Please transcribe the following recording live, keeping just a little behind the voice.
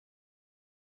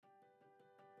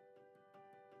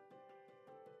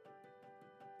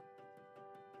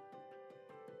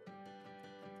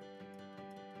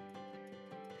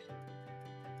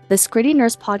This Gritty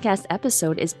Nurse podcast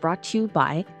episode is brought to you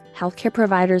by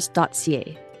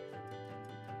healthcareproviders.ca.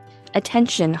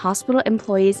 Attention, hospital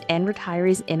employees and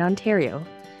retirees in Ontario.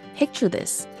 Picture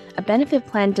this, a benefit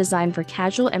plan designed for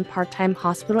casual and part-time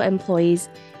hospital employees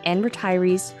and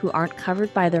retirees who aren't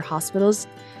covered by their hospital's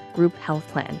group health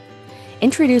plan.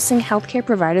 Introducing Healthcare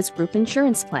Providers Group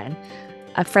Insurance Plan,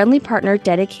 a friendly partner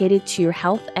dedicated to your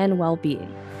health and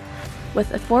well-being.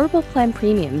 With affordable plan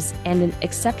premiums and an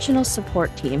exceptional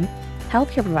support team,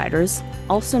 Healthcare Providers,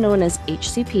 also known as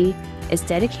HCP, is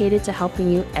dedicated to helping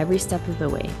you every step of the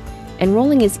way.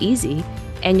 Enrolling is easy,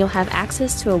 and you'll have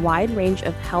access to a wide range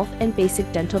of health and basic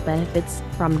dental benefits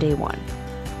from day one.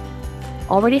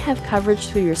 Already have coverage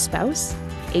through your spouse?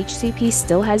 HCP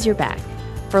still has your back.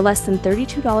 For less than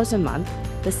 $32 a month,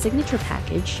 the Signature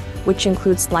Package, which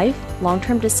includes life,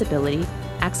 long-term disability,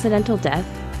 accidental death,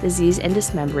 disease, and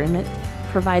dismemberment,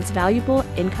 provides valuable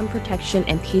income protection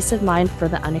and peace of mind for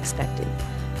the unexpected.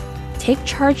 Take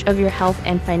charge of your health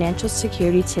and financial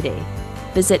security today.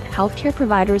 Visit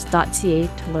healthcareproviders.ca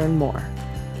to learn more.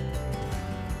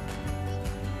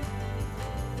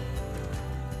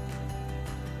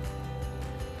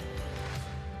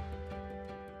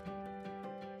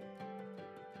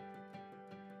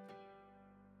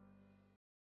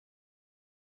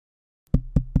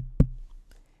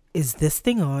 Is this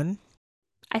thing on?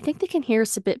 I think they can hear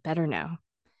us a bit better now.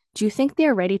 Do you think they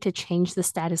are ready to change the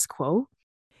status quo?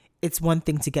 It's one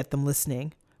thing to get them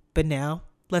listening, but now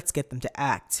let's get them to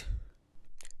act.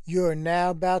 You are now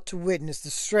about to witness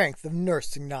the strength of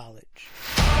nursing knowledge.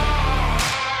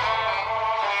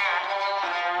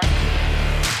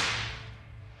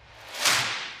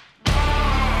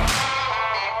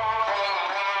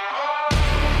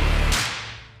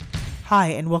 Hi,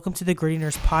 and welcome to the Gritty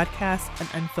Nurse Podcast, an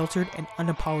unfiltered and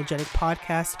unapologetic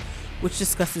podcast which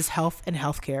discusses health and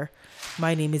healthcare.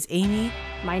 My name is Amy.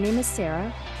 My name is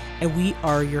Sarah. And we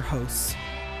are your hosts.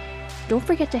 Don't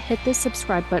forget to hit the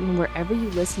subscribe button wherever you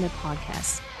listen to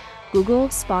podcasts, Google,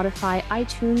 Spotify,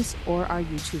 iTunes, or our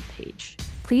YouTube page.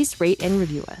 Please rate and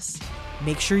review us.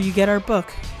 Make sure you get our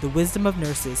book, The Wisdom of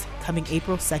Nurses, coming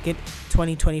April 2nd,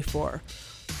 2024.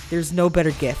 There's no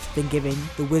better gift than giving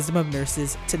the wisdom of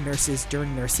nurses to nurses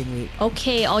during nursing week.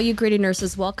 Okay, all you Gritty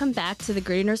Nurses, welcome back to the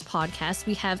Gritty Nurse Podcast.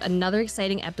 We have another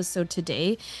exciting episode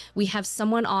today. We have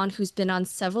someone on who's been on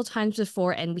several times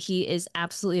before, and he is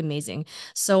absolutely amazing.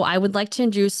 So I would like to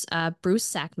introduce Bruce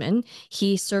Sackman.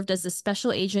 He served as the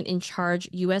Special Agent in Charge,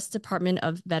 U.S. Department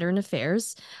of Veteran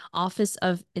Affairs, Office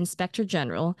of Inspector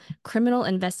General, Criminal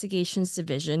Investigations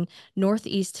Division,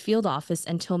 Northeast Field Office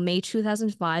until May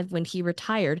 2005 when he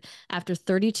retired after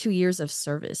 32 years of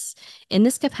service. In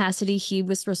this capacity, he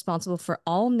was responsible for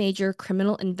all major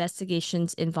criminal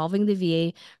investigations involving the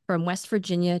VA from West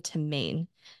Virginia to Maine.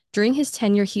 During his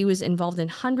tenure, he was involved in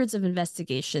hundreds of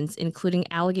investigations, including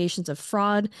allegations of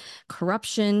fraud,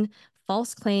 corruption,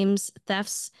 false claims,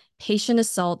 thefts, patient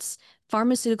assaults,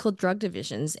 pharmaceutical drug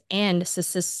divisions, and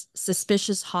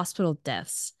suspicious hospital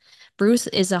deaths. Bruce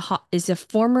is a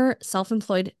former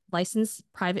self-employed licensed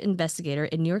private investigator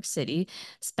in New York City,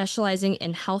 specializing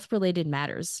in health-related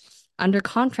matters. Under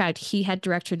contract, he had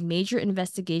directed major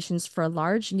investigations for a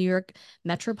large New York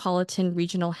metropolitan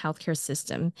regional healthcare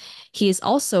system. He is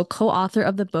also co-author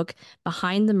of the book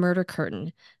Behind the Murder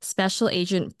Curtain. Special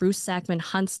Agent Bruce Sackman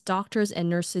hunts doctors and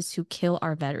nurses who kill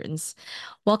our veterans.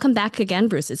 Welcome back again,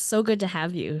 Bruce. It's so good to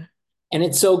have you. And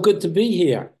it's so good to be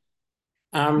here.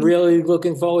 I'm really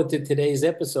looking forward to today's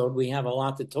episode. We have a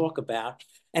lot to talk about.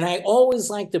 And I always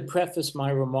like to preface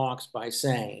my remarks by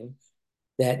saying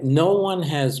that no one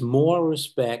has more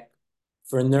respect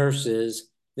for nurses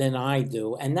than I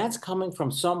do. And that's coming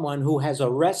from someone who has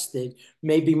arrested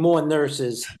maybe more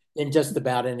nurses than just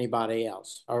about anybody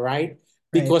else. All right?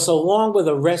 Because along with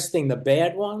arresting the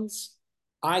bad ones,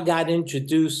 I got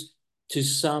introduced to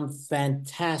some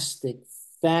fantastic,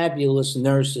 fabulous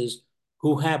nurses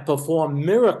who have performed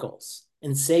miracles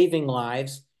in saving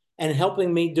lives and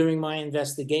helping me during my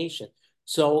investigation.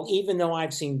 So even though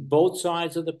I've seen both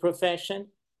sides of the profession,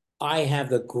 I have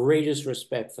the greatest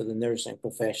respect for the nursing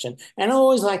profession. And I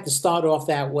always like to start off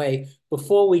that way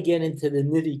before we get into the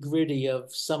nitty-gritty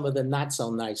of some of the not so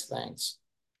nice things.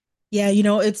 Yeah,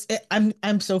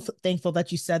 I'm so thankful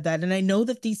that you said that. And I know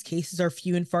that these cases are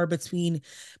few and far between,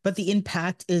 but the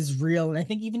impact is real. And I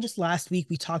think even just last week,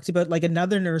 we talked about like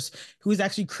another nurse who was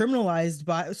actually criminalized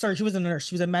she was a nurse.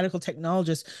 She was a medical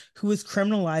technologist who was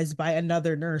criminalized by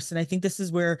another nurse. And I think this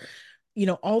is where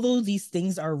although these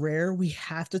things are rare, we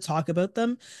have to talk about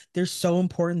them. They're so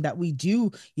important that we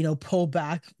do, pull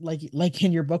back, like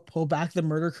in your book, pull back the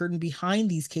murder curtain behind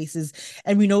these cases.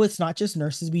 And we know it's not just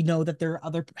nurses. We know that there are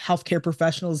other healthcare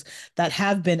professionals that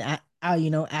have been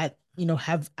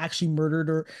have actually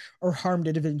murdered or harmed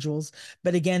individuals.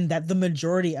 But again, that the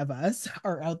majority of us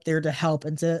are out there to help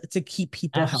and to keep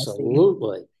people healthy.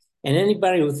 Absolutely. And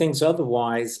anybody who thinks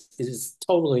otherwise is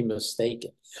totally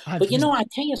mistaken. But 100%. I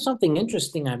tell you something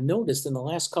interesting I've noticed in the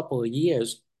last couple of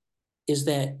years is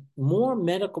that more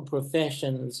medical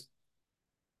professions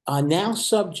are now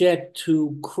subject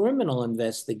to criminal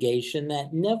investigation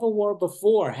that never were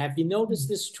before. Have you noticed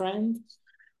this trend?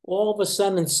 All of a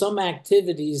sudden, some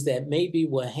activities that maybe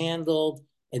were handled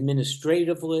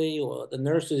administratively, or the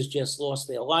nurses just lost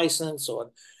their license,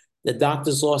 or the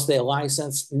doctors lost their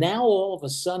license. Now, all of a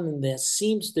sudden, there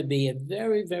seems to be a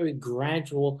very, very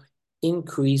gradual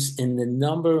increase in the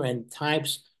number and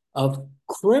types of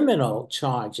criminal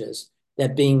charges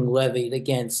that are being levied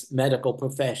against medical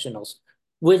professionals,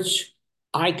 which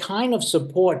I kind of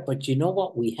support. But you know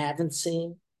what we haven't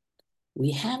seen?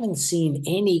 We haven't seen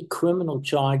any criminal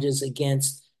charges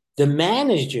against the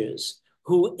managers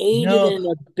who aided No, and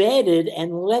abetted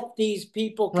and let these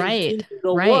people Right. continue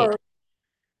to Right. work,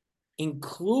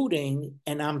 including,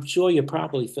 and I'm sure you're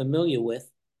probably familiar with,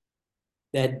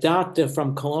 that doctor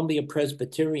from Columbia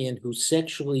Presbyterian who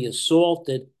sexually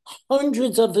assaulted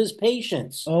hundreds of his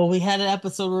patients. oh, we had an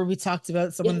episode where we talked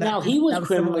about someone that Now, he was that was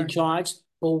criminally similar. charged,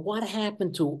 but what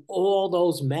happened to all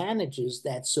those managers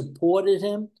that supported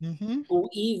him, Hmm. who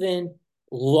even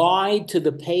lied to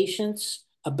the patients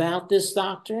about this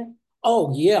doctor?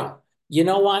 Oh, yeah. You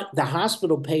know what? The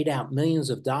hospital paid out millions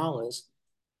of dollars,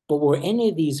 but were any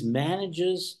of these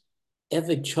managers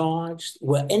ever charged?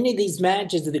 Were any of these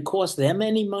managers, did it cost them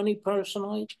any money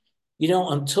personally?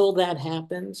 Until that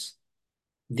happens,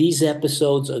 these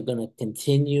episodes are going to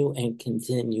continue and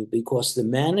continue because the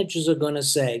managers are going to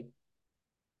say,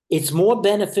 it's more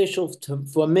beneficial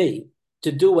for me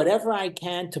to do whatever I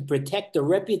can to protect the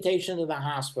reputation of the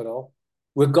hospital,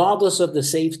 regardless of the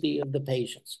safety of the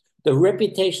patients. The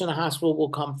reputation of the hospital will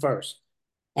come first,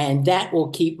 and that will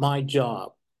keep my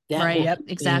job. That Right. will Yep. keep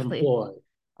me Exactly. employed.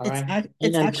 All right. And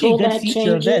It's actually a until good that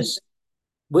feature of this. changes,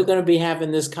 we're going to be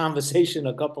having this conversation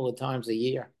a couple of times a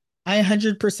year. I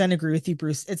 100% agree with you,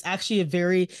 Bruce. It's actually a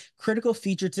very critical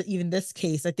feature to even this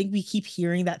case. I think we keep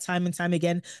hearing that time and time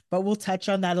again, but we'll touch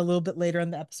on that a little bit later in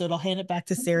the episode. I'll hand it back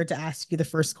to Sarah to ask you the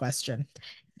first question.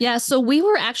 Yeah, so we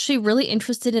were actually really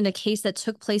interested in a case that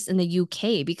took place in the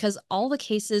UK because all the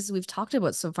cases we've talked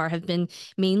about so far have been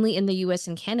mainly in the US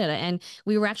and Canada. And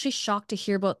we were actually shocked to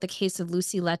hear about the case of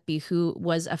Lucy Letby, who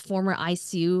was a former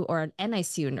ICU or an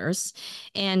NICU nurse.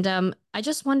 And I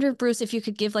just wondered, Bruce, if you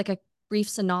could give like a brief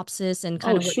synopsis and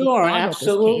kind Oh, of what you sure. thought about this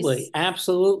Absolutely. case.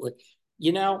 Absolutely.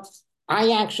 You know,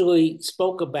 I actually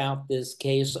spoke about this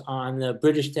case on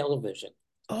British television.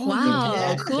 Oh, you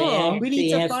Wow, did? They cool. We need actually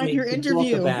to asked find me your to talk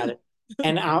interview. about it.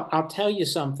 And I'll tell you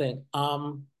something.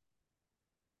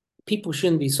 People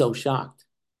shouldn't be so shocked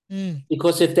Mm,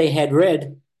 because if they had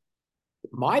read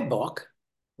my book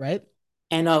right?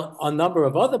 and a number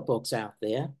of other books out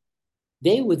there,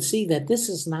 they would see that this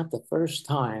is not the first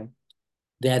time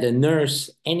that a nurse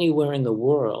anywhere in the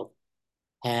world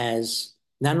has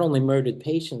not only murdered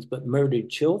patients, but murdered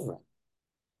children.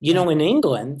 Wow.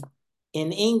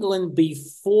 In England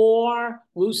before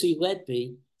Lucy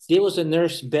Letby, there was a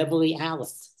nurse, Beverly Allen.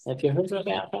 Have you heard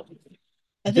about her?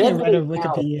 I think I read a Beverly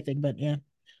Wikipedia Allen thing, but yeah.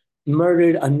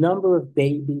 murdered a number of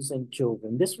babies and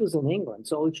children. This was in England,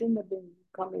 so it shouldn't have been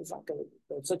coming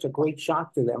such a great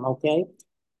shock to them. Okay,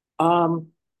 um,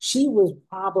 she was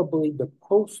probably the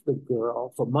poster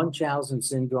girl for Munchausen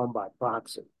syndrome by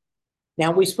proxy.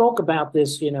 Now we spoke about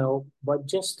this, but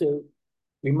just to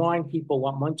remind people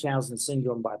what Munchausen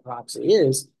syndrome by proxy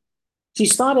is, she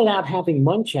started out having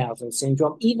Munchausen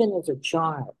syndrome even as a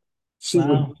child. She would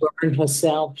Wow. burn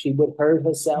herself, she would hurt Oh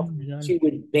herself, my God. she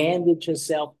would bandage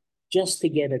herself just to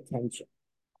get attention.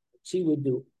 She would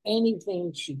do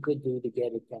anything she could do to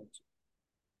get attention.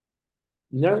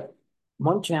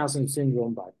 Munchausen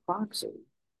syndrome by proxy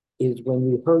is when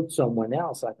you hurt someone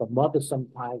else, like a mother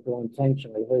sometimes will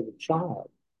intentionally hurt a child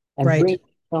and Right. bring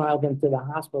the child into the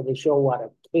hospital to show what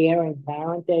a caring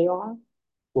parent they are.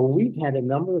 Well, we've had a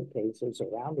number of cases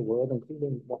around the world,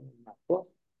 including one in my book,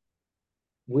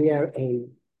 where a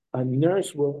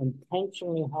nurse will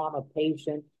intentionally harm a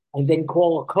patient and then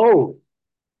call a code.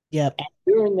 Yep. And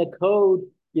during the code,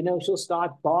 she'll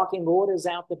start barking orders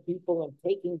out to people and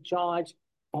taking charge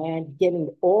and getting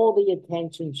all the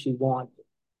attention she wanted.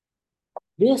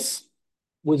 This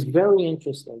was very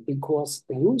interesting because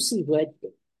Lucy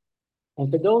Letby,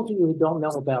 and for those of you who don't know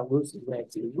about Lucy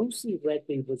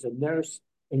Letby was a nurse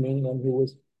in England who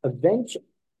was eventually,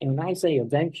 and when I say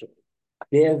eventually,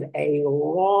 there's a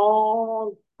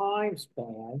long time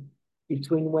span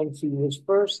between when she was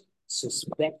first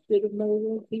suspected of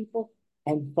murdering people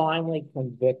and finally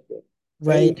convicted. A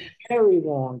Right. very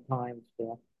long time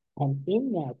span. And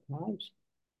in that time span,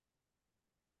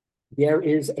 there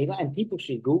is a lot, and people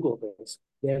should Google this.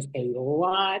 There's a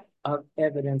lot of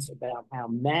evidence about how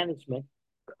management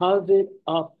covered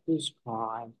up this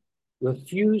crime,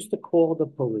 refused to call the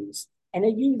police. And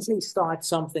it usually starts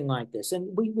something like this.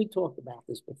 And we talked about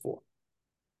this before.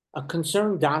 A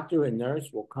concerned doctor and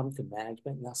nurse will come to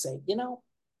management and they'll say,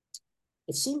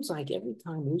 it seems like every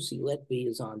time Lucy Letby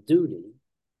is on duty,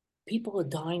 people are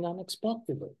dying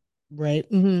unexpectedly. Right.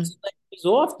 Hmm. He's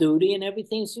off duty and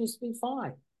everything seems to be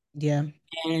fine. Yeah.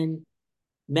 And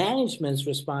management's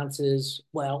response is,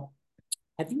 well,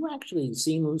 have you actually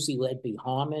seen Lucy Letby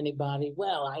harm anybody?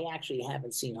 Well, I actually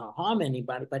haven't seen her harm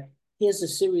anybody, but here's a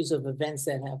series of events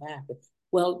that have happened.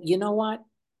 Well, you know what?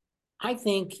 I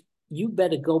think you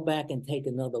better go back and take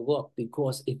another look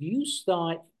because if you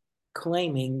start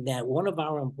claiming that one of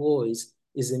our employees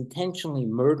is intentionally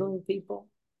murdering people,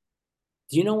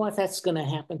 do you know what that's going to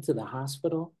happen to the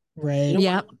hospital? You Right. know what's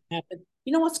Yeah. going to happen?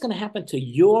 You know what's going to happen to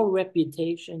your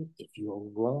reputation if you're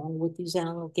wrong with these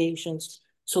allegations?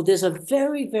 So there's a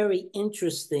very, very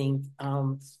interesting,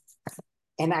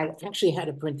 and I actually had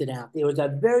it printed out. There was a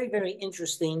very, very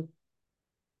interesting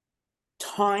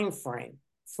time frame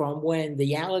from when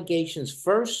the allegations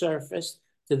first surfaced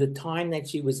to the time that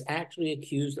she was actually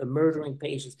accused of murdering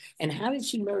patients. And how did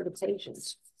she murder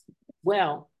patients?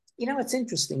 Well, it's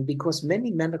interesting because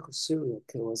many medical serial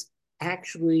killers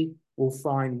actually will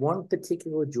find one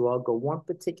particular drug or one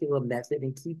particular method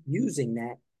and keep using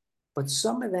that. But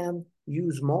some of them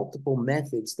use multiple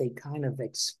methods. They kind of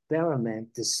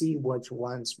experiment to see which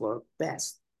ones work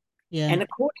best. Yeah. And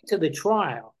according to the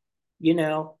trial,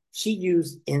 she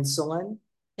used insulin.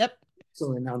 Yep.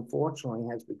 Insulin, unfortunately,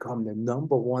 has become the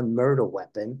number one murder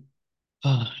weapon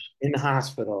in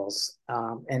hospitals,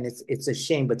 and it's a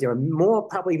shame. But there are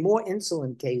probably more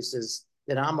insulin cases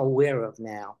that I'm aware of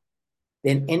now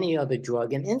than any other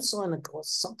drug. And insulin, of course,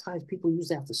 sometimes people use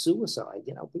that for suicide.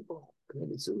 People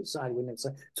committed suicide with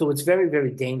insulin, so it's very,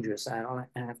 very dangerous. I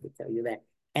have to tell you that.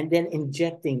 And then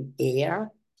injecting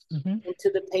air Hmm. into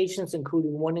the patients,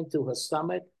 including one into her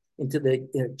stomach, into the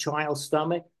child's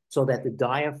stomach, so that the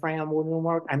diaphragm wouldn't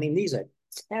work. I mean, these are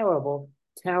terrible,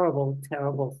 terrible,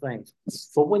 terrible things.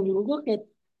 But when you look at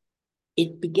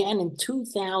it, began in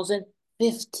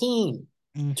 2015.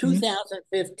 Hmm.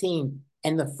 2015.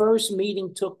 And the first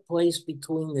meeting took place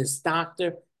between this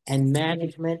doctor and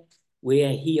management,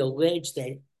 where he alleged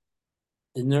that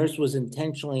the nurse was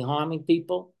intentionally harming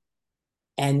people.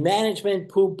 And management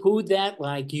poo-pooed that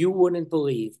like you wouldn't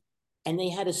believe. And they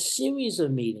had a series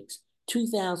of meetings,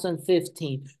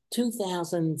 2015,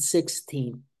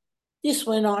 2016. This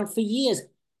went on for years.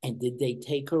 And did they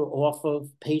take her off of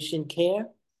patient care?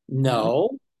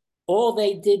 No. All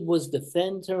they did was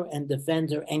defend her and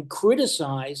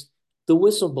criticize the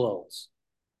whistleblowers.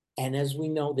 And as we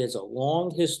know, there's a long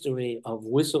history of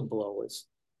whistleblowers,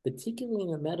 particularly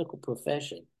in the medical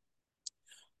profession,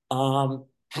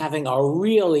 having a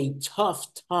really tough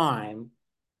time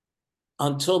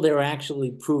until they're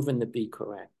actually proven to be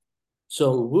correct.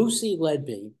 So Lucy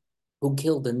Letby, who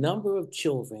killed a number of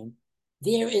children,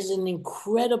 there is an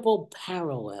incredible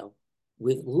parallel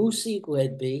with Lucy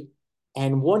Letby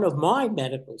and one of my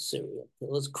medical serial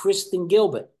killers, Kristen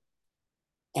Gilbert.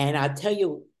 And I tell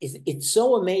you, it's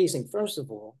so amazing. First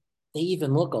of all, they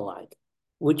even look alike,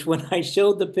 which when I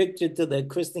showed the picture to the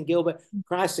Kristen Gilbert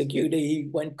prosecutor, he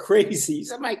went crazy. He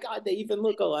said, oh my God, they even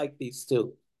look alike, these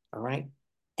two. All right.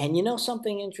 And you know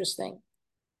something interesting?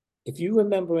 If you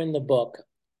remember in the book,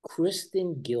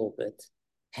 Kristen Gilbert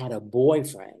had a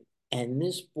boyfriend, and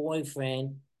this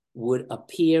boyfriend would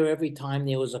appear every time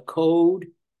there was a code,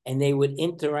 and they would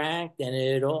interact, and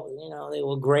it all, they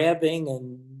were grabbing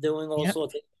and doing all Yep.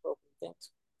 sorts of things.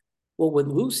 Well, with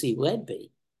Lucy Letby,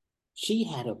 she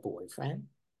had a boyfriend.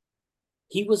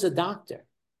 He was a doctor.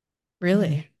 Mm.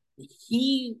 Really?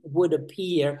 He would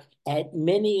appear at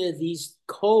many of these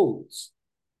codes,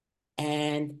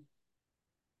 and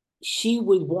she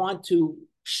would want to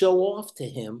show off to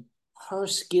him her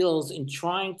skills in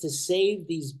trying to save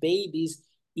these babies,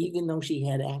 even though she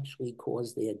had actually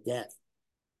caused their death.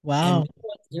 And Wow.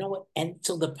 you know what? And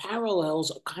so the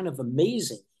parallels are kind of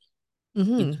amazing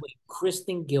Hmm. between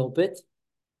Kristen Gilbert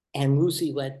and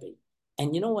Lucy Letby.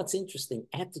 And you know what's interesting?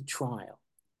 At the trial,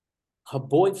 her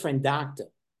boyfriend doctor,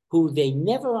 who they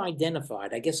never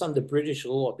identified, I guess under British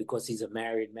law because he's a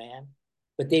married man,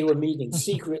 but they were meeting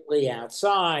secretly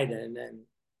outside. And then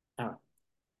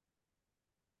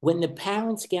when the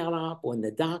parents got up, when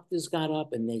the doctors got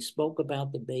up and they spoke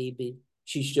about the baby,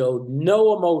 she showed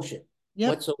no emotion Yep.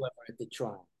 whatsoever at the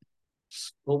trial.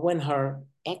 But when her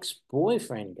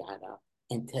ex-boyfriend got up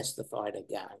and testified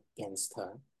against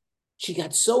her, she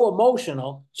got so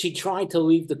emotional, she tried to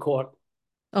leave the court.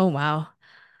 Oh, wow.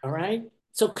 All right.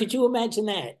 So could you imagine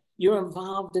that? You're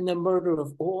involved in the murder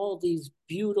of all these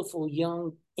beautiful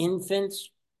young infants,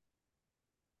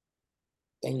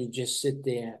 and you just sit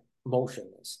there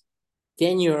motionless.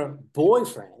 Then your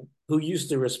boyfriend, who used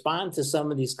to respond to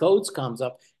some of these codes, comes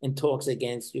up and talks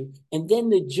against you. And then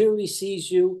the jury sees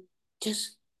you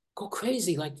just go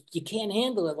crazy. Like you can't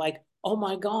handle it. Like, oh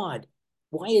my God,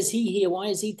 why is he here? Why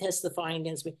is he testifying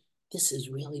against me? This is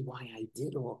really why I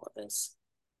did all of this.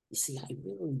 You see, I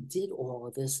really did all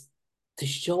of this to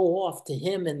show off to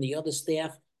him and the other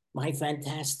staff my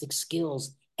fantastic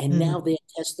skills. And Mm. now they're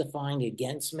testifying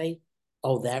against me.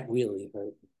 Oh, that really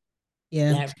hurt me.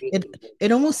 Yeah, That it really hurt it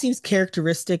me. almost seems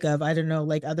characteristic of, I don't know,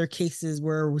 like other cases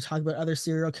where we talk about other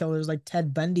serial killers like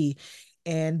Ted Bundy,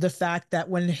 and the fact that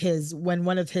when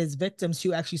one of his victims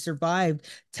who actually survived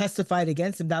testified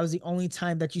against him, that was the only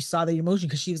time that you saw the emotion,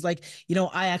 because she was like,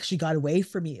 I actually got away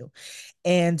from you.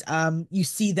 And you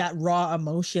see that raw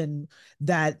emotion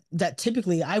that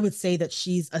typically I would say that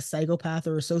she's a psychopath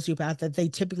or a sociopath that they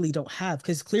typically don't have,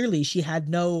 because clearly she had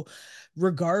no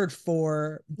regard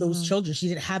for those Mhm. children. She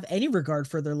didn't have any regard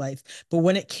for their life. But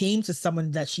when it came to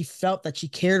someone that she felt that she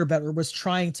cared about or was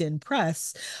trying to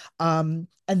impress,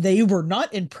 and they were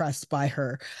not impressed by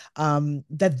her,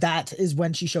 that is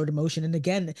when she showed emotion. And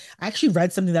again, I actually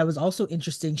read something that was also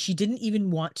interesting. She didn't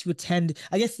even want to attend.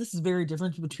 I guess this is very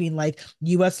different between like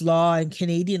US law and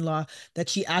Canadian law, that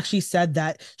she actually said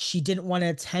that she didn't want to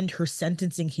attend her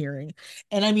sentencing hearing.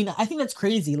 And I mean, I think that's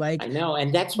crazy. I Like, know,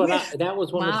 and that's what yeah, that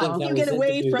was one of the how things Wow. can I you get was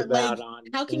away interviewed from, like, about on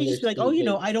how can you just be English like, oh,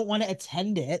 TV. I don't want to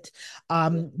attend it? Yeah.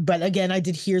 But again, I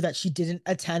did hear that she didn't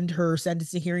attend her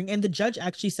sentencing hearing, and the judge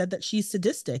actually said that she's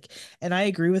sadistic, and I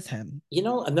agree with him. You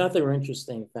know, another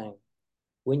interesting thing,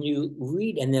 when you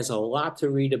read, and there's a lot to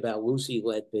read about Lucy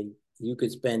Letby, you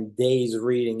could spend days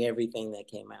reading everything that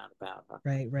came out about her.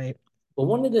 Right, right. But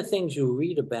one of the things you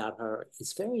read about her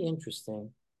is very interesting.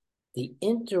 The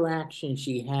interaction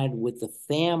she had with the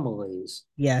families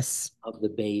Yes. of the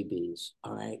babies.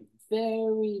 All right.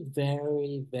 Very,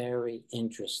 very, very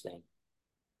interesting.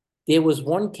 There was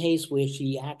one case where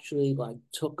she actually like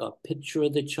took a picture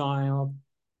of the child,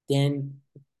 then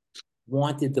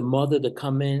wanted the mother to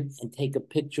come in and take a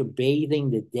picture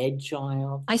bathing the dead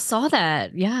child. I saw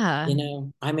that. Yeah.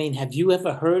 I mean, have you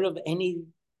ever heard of any?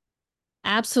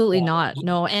 Absolutely not. Uh,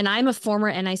 No. And I'm a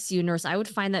former NICU nurse. I would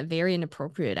find that very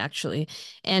inappropriate, actually.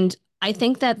 And I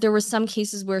think that there were some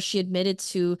cases where she admitted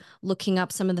to looking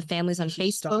up some of the families on She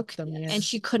Facebook, stalked them, yeah. and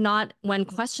she could not, when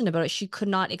questioned about it, she could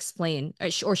not explain,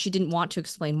 or she didn't want to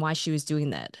explain why she was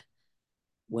doing that.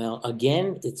 Well,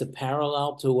 again, it's a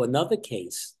parallel to another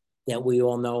case that we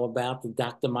all know about, the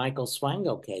Dr. Michael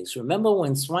Swango case. Remember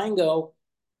when Swango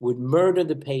would murder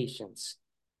the patients,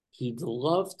 he'd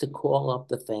love to call up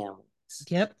the families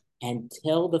Yep. and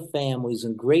tell the families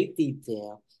in great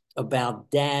detail about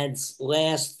dad's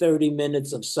last 30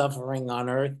 minutes of suffering on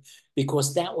earth,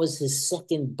 because that was his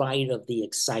second bite of the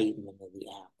excitement of the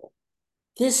apple.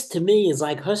 This to me is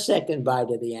like her second bite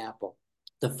of the apple.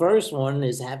 The first one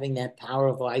is having that power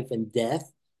of life and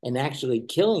death and actually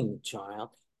killing the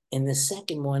child. And the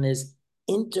second one is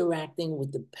interacting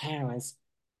with the parents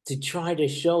to try to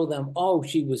show them, oh,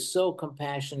 she was so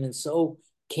compassionate and so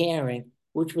caring,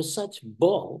 which was such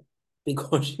bull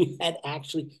because she had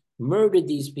actually murdered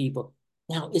these people.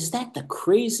 Now, is that the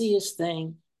craziest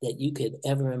thing that you could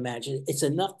ever imagine? It's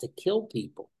enough to kill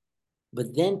people,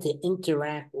 but then to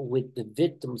interact with the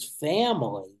victims'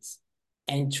 families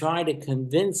and try to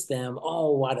convince them,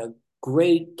 oh, what a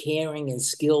great, caring, and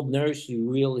skilled nurse you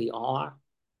really are.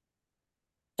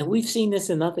 And we've seen this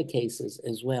in other cases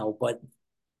as well, but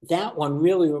that one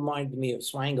really reminded me of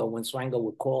Swango, when Swango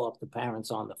would call up the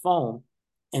parents on the phone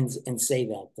and say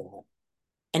that to him.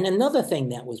 And another thing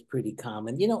that was pretty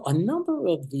common, a number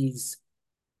of these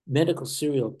medical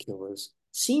serial killers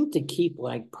seem to keep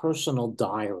like personal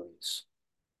diaries,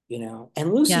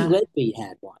 and Lucy Yeah. Letby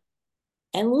had one.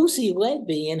 And Lucy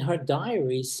Letby in her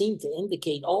diary seemed to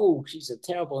indicate, oh, she's a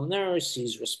terrible nurse,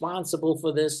 she's responsible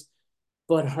for this.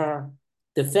 But her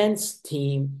defense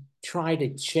team tried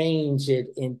to change it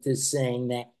into saying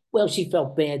that, well, she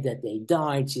felt bad that they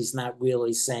died. She's not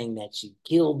really saying that she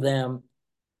killed them.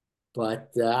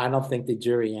 but I don't think the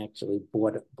jury actually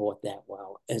bought that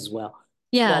well as well. Well,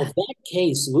 Yeah. that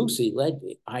case, Lucy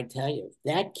Letby, I tell you,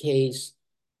 that case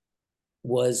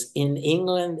was in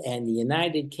England and the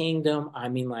United Kingdom. I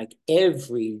mean, like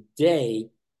every day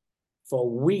for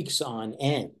weeks on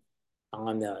end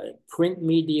on the print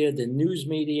media, the news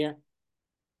media.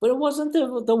 But it wasn't there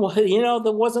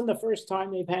wasn't the first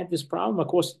time they've had this problem. Of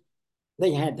course,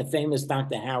 they had the famous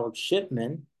Dr. Harold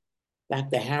Shipman.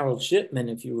 Dr. Harold Shipman,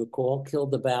 if you recall,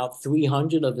 killed about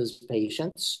 300 of his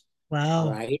patients. All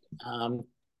Wow. right.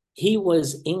 He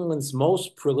was England's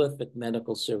most prolific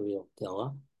medical serial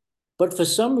killer. But for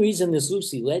some reason, this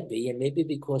Lucy Letby, and maybe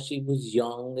because she was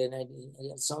young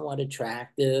and somewhat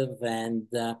attractive, and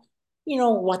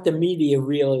what the media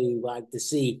really liked to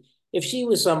see. If she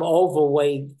was some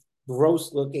overweight,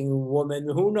 gross-looking woman,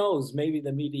 who knows? Maybe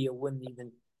the media wouldn't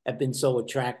even have been so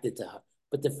attracted to her.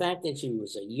 But the fact that she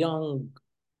was a young,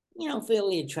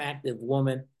 fairly attractive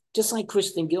woman, just like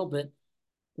Kristen Gilbert.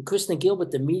 And Kristen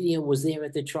Gilbert, the media was there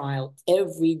at the trial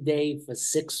every day for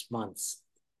 6 months,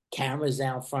 cameras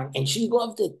out front, and she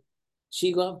loved it.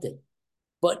 She loved it.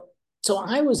 But so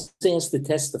I was asked to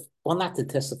testify, well, not to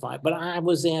testify, but I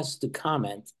was asked to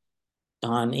comment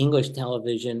on English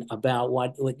television about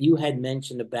what you had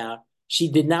mentioned about she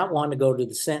did not want to go to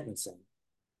the sentencing.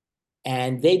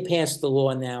 And they passed the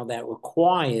law now that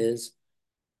requires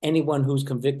anyone who's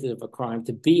convicted of a crime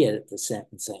to be at the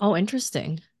sentencing. Oh,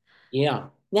 interesting. Yeah.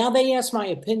 Now they asked my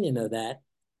opinion of that.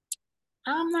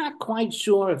 I'm not quite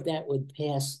sure if that would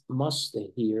pass muster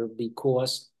here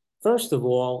because, first of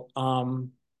all,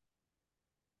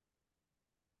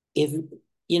 if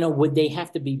would they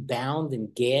have to be bound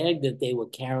and gagged if they were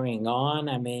carrying on?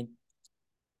 I mean,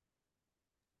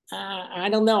 I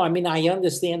don't know. I mean, I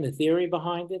understand the theory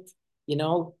behind it. You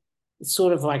know, it's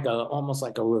sort of like almost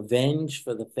like a revenge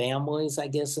for the families, I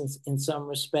guess, in some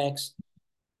respects.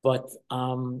 But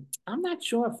I'm not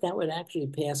sure if that would actually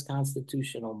pass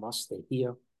constitutional muster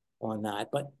here or not.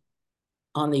 But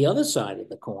on the other side of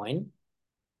the coin,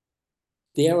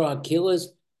 there are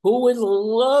killers who would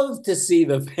love to see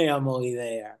the family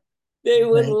there. They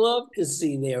would Right. love to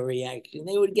see their reaction.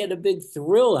 They would get a big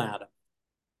thrill out of it.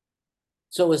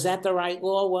 So is that the right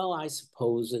law? Well, I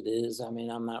suppose it is. I mean,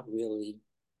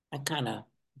 I kind of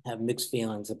have mixed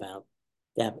feelings about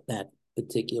that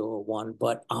particular one.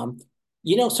 But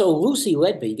so Lucy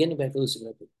Letby, getting back to Lucy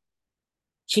Letby,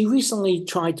 she recently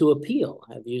tried to appeal.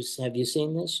 Have you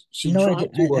seen this? She No, tried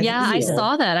to I Yeah, didn't I see that. appeal.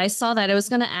 saw that. I saw that. I was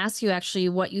going to ask you actually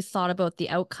what you thought about the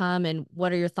outcome and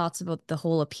what are your thoughts about the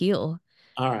whole appeal?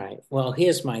 All right. Well,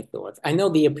 here's my thoughts. I know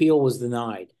the appeal was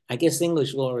denied. I guess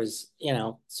English law is,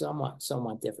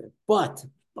 somewhat different. But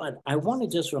I want to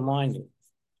just remind you,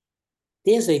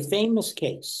 there's a famous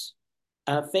case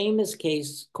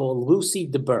called Lucy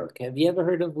de Burke. Have you ever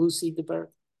heard of Lucy de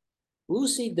Burke?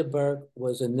 Lucy de Burke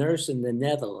was a nurse in the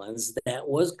Netherlands that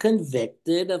was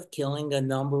convicted of killing a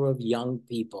number of young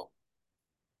people.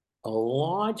 A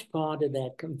large part of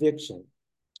that conviction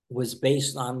was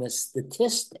based on the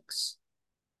statistics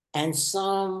and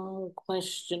some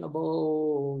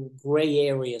questionable gray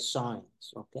area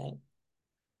science. Okay.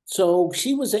 So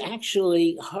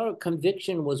her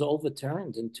conviction was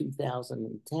overturned in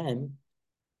 2010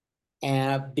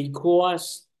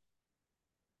 because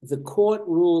the court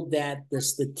ruled that the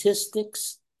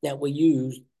statistics that were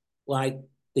used, like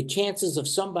the chances of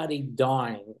somebody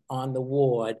dying on the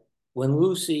ward when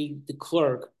Lucy, the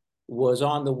clerk, was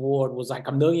on the ward was like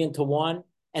 1,000,000 to 1.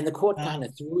 And the court kind Wow.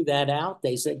 of threw that out.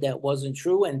 They said that wasn't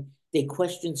true and they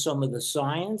questioned some of the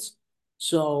science.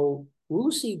 So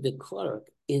Lucy, the clerk,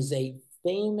 is a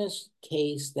famous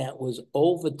case that was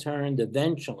overturned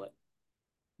eventually.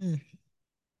 Mm.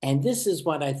 And this is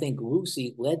what I think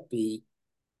Lucy Letby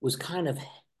was kind of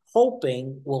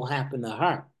hoping will happen to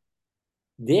her.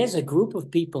 There's a group of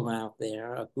people out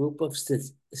there, a group of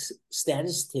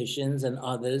statisticians and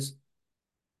others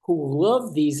who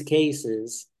love these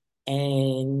cases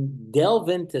and delve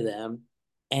into them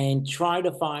and try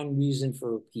to find reason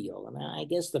for appeal. And I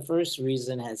guess the first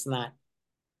reason has not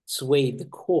swayed the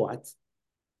court,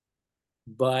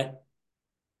 but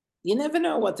you never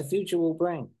know what the future will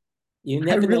bring. You I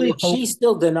never know. really Look, hope she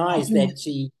still denies nothing. that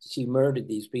she murdered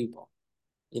these people.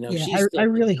 Yeah, She I still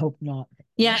really denies. hope not.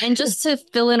 Yeah, and just to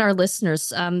fill in our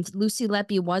listeners, Lucy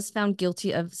Letby was found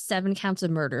guilty of 7 counts of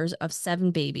murders of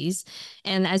 7 babies,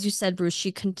 and as you said, Bruce,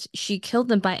 she killed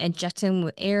them by injecting them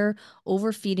with air,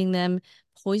 overfeeding them,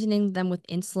 poisoning them with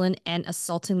insulin, and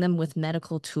assaulting them with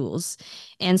medical tools.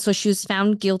 And so she was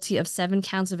found guilty of 7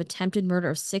 counts of attempted murder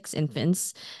of 6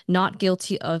 infants, not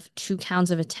guilty of 2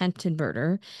 counts of attempted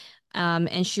murder.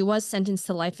 And she was sentenced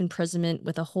to life imprisonment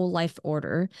with a whole life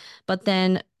order. But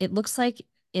then it looks like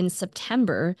in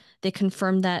September, they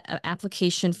confirmed that an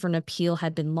application for an appeal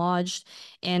had been lodged,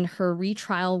 and her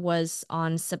retrial was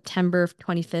on September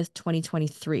 25th,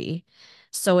 2023.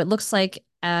 So it looks like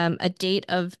a date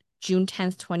of June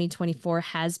 10th, 2024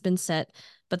 has been set,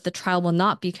 but the trial will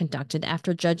not be conducted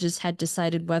after judges had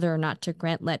decided whether or not to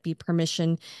grant Letby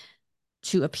permission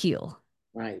to appeal.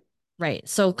 Right. Right.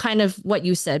 So kind of what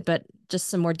you said, but just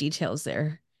some more details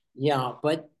there. Yeah,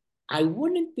 but I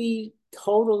wouldn't be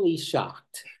totally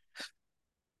shocked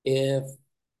if a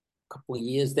couple of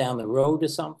years down the road or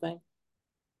something,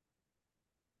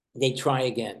 they try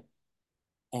again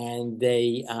and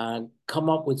they come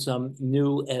up with some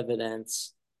new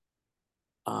evidence,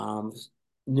 um,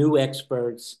 new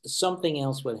experts, something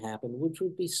else would happen, which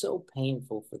would be so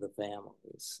painful for the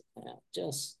families.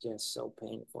 Just so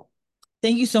painful.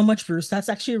 Thank you so much, Bruce. That's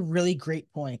actually a really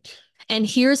great point. And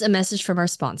here's a message from our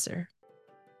sponsor.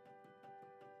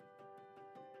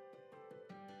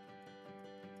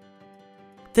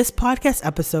 This podcast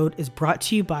episode is brought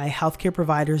to you by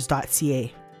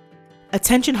healthcareproviders.ca.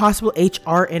 Attention hospital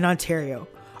HR in Ontario.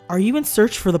 Are you in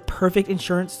search for the perfect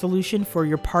insurance solution for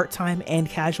your part-time and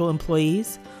casual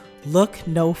employees? Look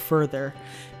no further.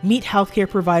 Meet Healthcare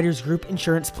Providers Group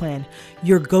Insurance Plan,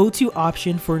 your go-to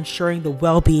option for ensuring the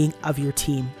well-being of your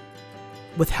team.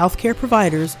 With healthcare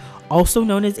providers, also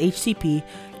known as HCP,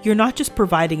 you're not just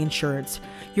providing insurance,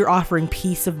 you're offering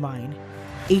peace of mind.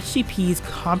 HCP's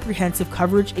comprehensive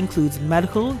coverage includes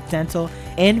medical, dental,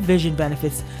 and vision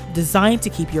benefits designed to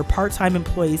keep your part-time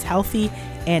employees healthy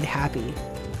and happy.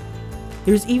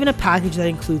 There's even a package that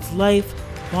includes life,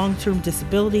 long-term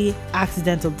disability,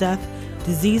 accidental death,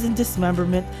 disease and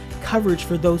dismemberment, coverage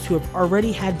for those who have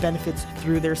already had benefits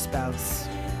through their spouse.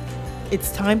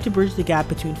 It's time to bridge the gap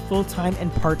between full-time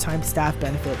and part-time staff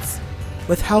benefits.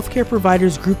 With Healthcare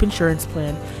Providers Group Insurance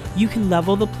Plan, you can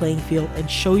level the playing field and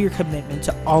show your commitment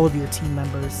to all of your team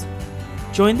members.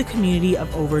 Join the community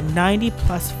of over 90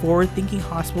 plus forward-thinking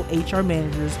hospital HR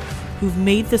managers who've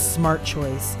made the smart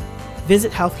choice.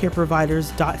 Visit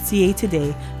healthcareproviders.ca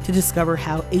today to discover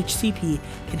how HCP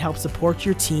can help support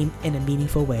your team in a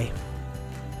meaningful way.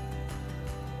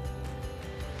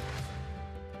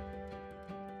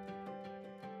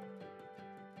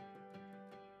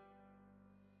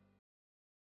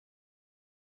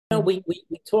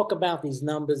 We talk about these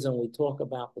numbers and we talk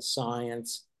about the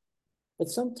science, but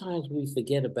sometimes we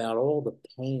forget about all the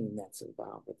pain that's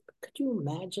involved. Could you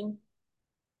imagine?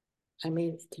 I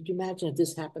mean, could you imagine if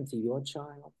this happened to your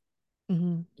child?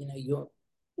 Mm-hmm.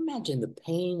 Imagine the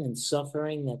pain and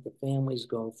suffering that the families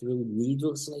go through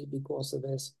needlessly because of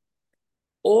this,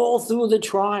 all through the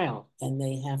trial, and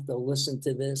they have to listen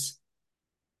to this.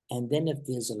 And then if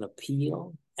there's an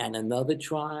appeal and another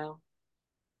trial,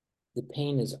 the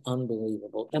pain is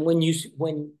unbelievable. And when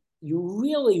you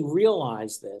really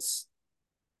realize this,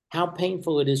 how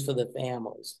painful it is for the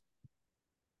families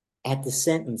at the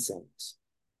sentencing,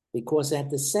 because at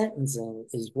the sentencing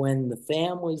is when the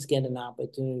families get an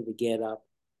opportunity to get up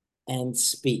and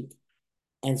speak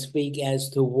as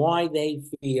to why they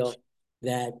feel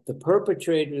that the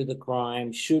perpetrator of the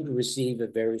crime should receive a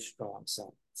very strong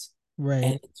sentence. Right.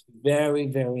 And it's very,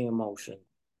 very emotional.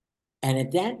 And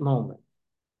at that moment,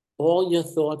 all your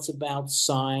thoughts about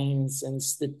science and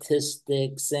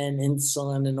statistics and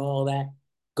insulin and all that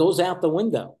goes out the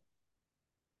window.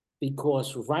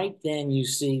 Because right then you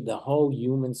see the whole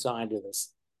human side of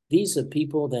this. These are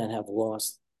people that have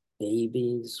lost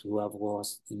babies, who have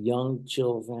lost young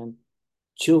children,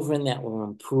 children that were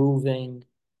improving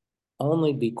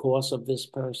only because of this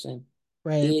person.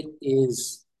 Right. It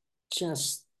is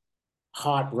just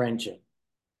heart-wrenching.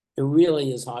 It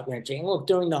really is heart-wrenching. And look,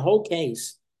 during the whole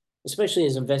case, especially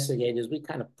as investigators, we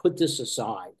kind of put this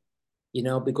aside,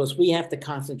 because we have to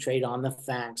concentrate on the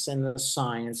facts and the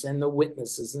science and the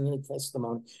witnesses and the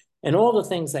testimony and all the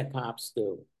things that cops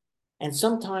do. And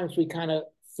sometimes we kind of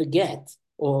forget,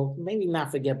 or maybe not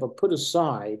forget, but put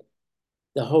aside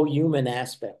the whole human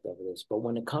aspect of this. But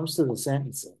when it comes to the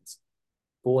sentences,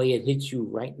 boy, it hits you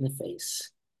right in the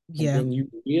face. Yeah. And then you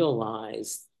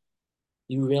realize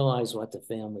what the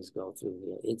families go through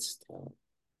here. It's terrible.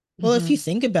 Well, if you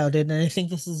think about it, and I think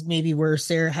this is maybe where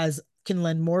Sarah can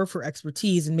lend more of her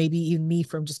expertise, and maybe even me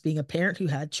from just being a parent who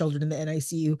had children in the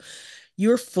NICU,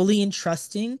 you're fully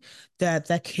entrusting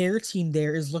that care team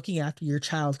there is looking after your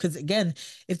child. Because again,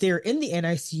 if they're in the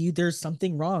NICU, there's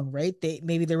something wrong, right?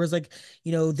 Maybe there was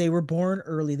they were born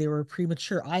early, they were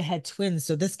premature. I had twins,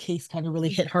 so this case kind of really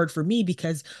hit hard for me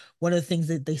because one of the things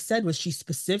that they said was she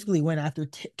specifically went after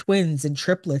twins and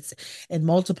triplets and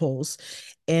multiples.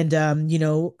 And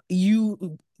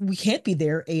we can't be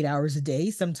there 8 hours a day.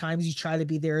 Sometimes you try to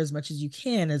be there as much as you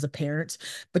can as a parent,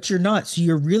 but you're not. So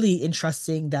you're really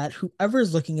entrusting that whoever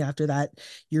is looking after that,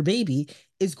 your baby,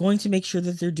 is going to make sure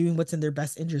that they're doing what's in their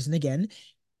best interest. And again,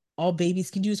 all babies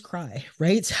can do is cry,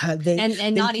 right? They And they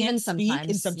not can't even speak,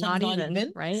 and sometimes, sometimes not not even,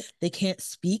 even. right? They can't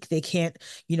speak. They can't,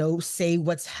 say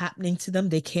what's happening to them.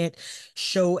 They can't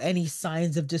show any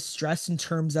signs of distress in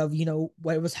terms of,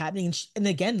 what was happening. And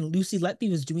again, Lucy Letby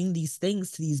was doing these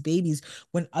things to these babies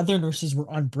when other nurses were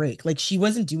on break. Like she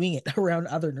wasn't doing it around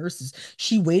other nurses.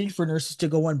 She waited for nurses to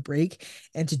go on break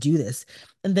and to do this.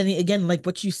 And then again, like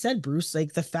what you said, Bruce,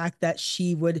 like the fact that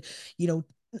she would, you know,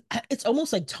 it's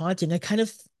almost like taunting.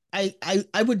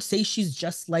 I would say she's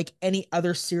just like any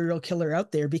other serial killer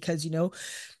out there because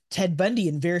Ted Bundy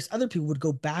and various other people would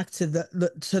go back to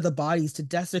the bodies to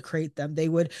desecrate them. They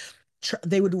would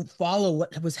follow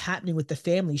what was happening with the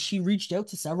family. She reached out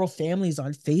to several families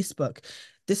on Facebook.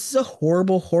 This is a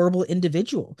horrible, horrible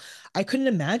individual. I couldn't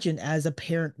imagine as a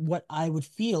parent what I would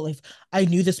feel if I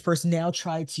knew this person now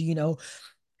tried to,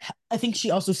 I think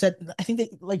she also said, I think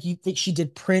that like you think she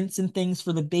did prints and things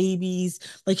for the babies.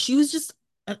 Like she was just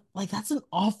like that's an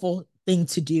awful thing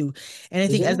to do. And I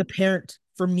think Isn't as it? a parent,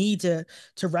 for me to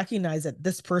recognize that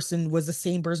this person was the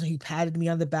same person who patted me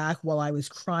on the back while I was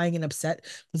crying and upset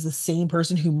was the same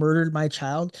person who murdered my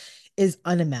child is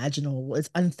unimaginable. It's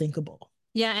unthinkable.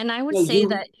 Yeah, and I would Well, say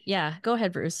that, yeah, go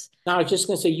ahead, Bruce. now I was just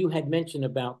going to say you had mentioned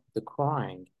about the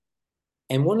crying.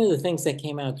 And one of the things that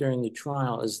came out during the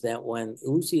trial is that when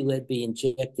Lucy Letby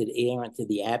injected air into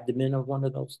the abdomen of one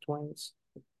of those twins,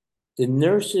 the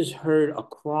nurses heard a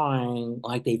crying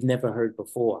like they've never heard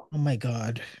before. Oh my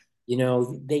God.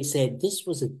 They said this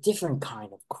was a different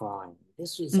kind of crying.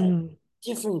 This was a Mm,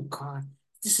 different kind.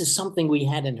 This is something we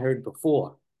hadn't heard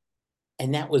before.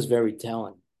 And that was very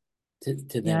telling to them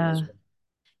as yeah. well.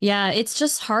 Yeah, it's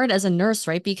just hard as a nurse,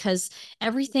 right? Because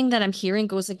everything that I'm hearing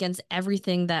goes against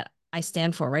everything that I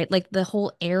stand for, right? Like the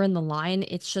whole air in the line,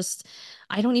 it's just,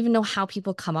 I don't even know how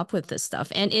people come up with this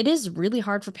stuff. And it is really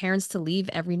hard for parents to leave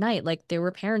every night. Like there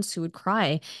were parents who would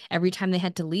cry every time they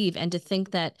had to leave, and to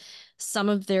think that some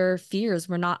of their fears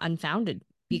were not unfounded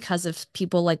because of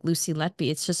people like Lucy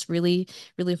Letby. It's just really,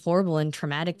 really horrible and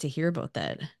traumatic to hear about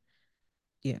that.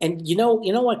 Yeah. And you know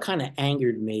what kind of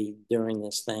angered me during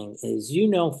this thing is,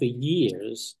 for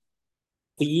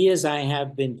years I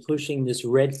have been pushing this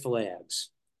red flags,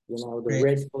 the Right.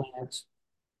 red flags.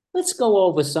 Let's go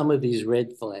over some of these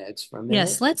red flags for a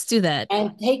Yes, minute let's do that.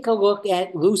 and take a look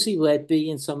at Lucy Letby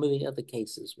and some of the other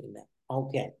cases we met.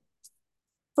 Okay.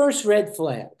 First red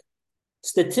flag.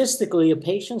 Statistically, a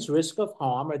patient's risk of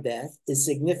harm or death is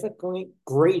significantly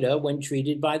greater when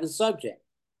treated by the subject.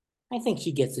 I think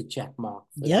she gets a check mark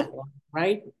for Yep. that one,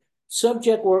 right?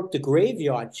 Subject worked the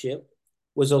graveyard shift,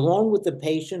 was alone with the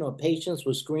patient or patients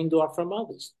were screened off from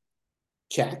others.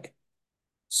 Check.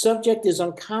 Subject is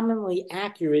uncommonly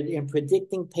accurate in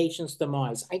predicting patients'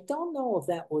 demise. I don't know if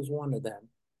that was one of them.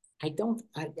 I don't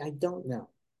know.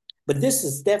 But this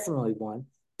is definitely one.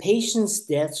 Patients'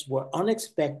 deaths were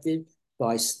unexpected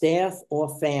by staff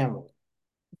or family.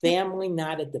 Yep. Family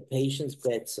not at the patient's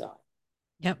bedside.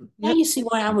 Yep. Now Yep. you see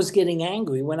why I was getting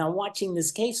angry when I'm watching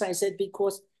this case. I said,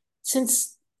 because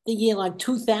since the year like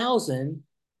 2000,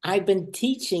 I've been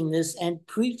teaching this and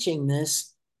preaching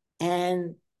this,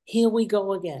 and here we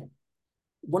go again.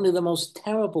 One of the most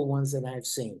terrible ones that I've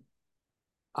seen.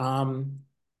 Um,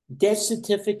 Death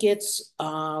certificates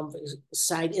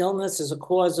cite illness as a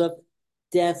cause of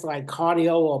death, like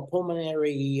cardio or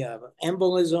pulmonary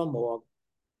embolism or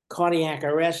cardiac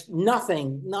arrest.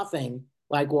 Nothing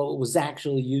like what was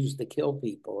actually used to kill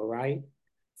people, all right?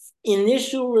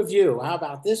 Initial review, how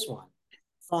about this one?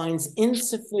 Finds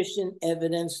insufficient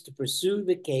evidence to pursue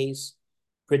the case.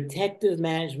 Protective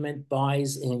management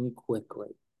buys in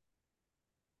quickly.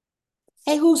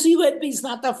 Hey, Lucy Letby's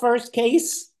not the first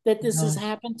case that this has No.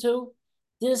 happened to.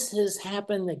 This has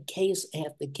happened to case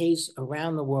after case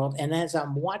around the world. And as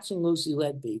I'm watching Lucy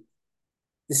Letby,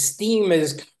 the steam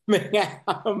is coming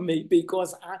out of me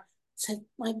because I said,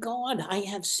 my God, I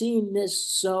have seen this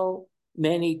so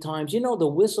many times. The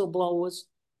whistleblowers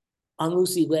on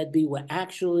Lucy Letby were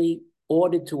actually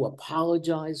ordered to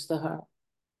apologize to her.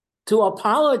 To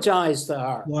apologize to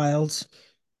her. Wild.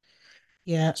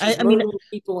 Yeah. She's I mean, murdering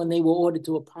people and they were ordered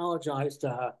to apologize to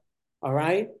her. All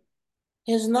right.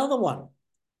 Here's another one.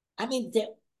 I mean, the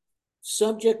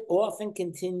subject often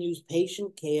continues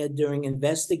patient care during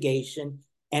investigation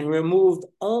and removed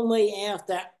only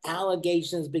after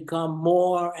allegations become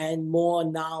more and more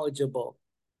knowledgeable.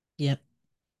 yeah.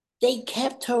 They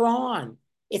kept her on.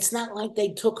 It's not like they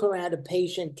took her out of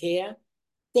patient care.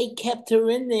 They kept her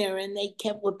in there and they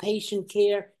kept with patient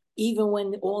care even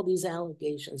when all these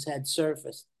allegations had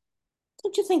surfaced.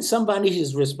 Don't you think somebody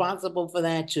who's responsible for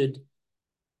that should,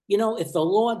 if the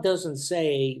law doesn't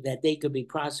say that they could be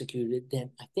prosecuted, then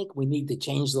I think we need to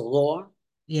change the law.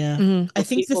 Yeah. Mhm. I So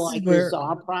think people this is like this where,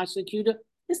 are prosecuted.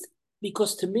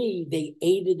 Because to me, they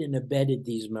aided and abetted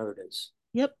these murders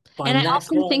yep. by And I not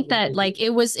often calling think the that police. like it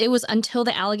was until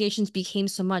the allegations became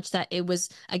so much that it was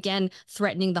again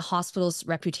threatening the hospital's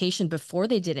reputation before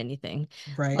they did anything.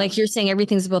 Right. Like you're saying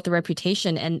everything's about the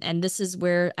reputation and this is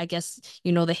where I guess,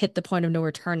 they hit the point of no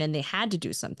return and they had to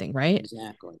do something, right?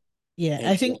 Exactly.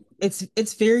 Yeah, I think Exactly.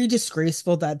 it's very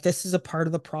disgraceful that this is a part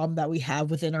of the problem that we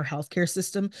have within our healthcare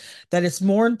system, that it's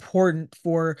more important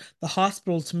for the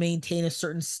hospital to maintain a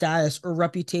certain status or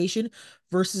reputation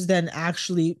versus then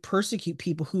actually persecute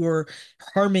people who are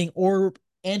harming or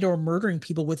murdering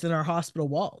people within our hospital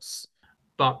walls.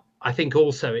 But I think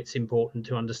also it's important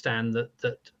to understand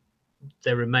that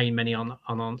there remain many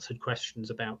unanswered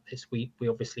questions about this. We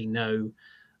obviously know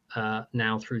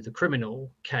now through the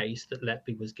criminal case that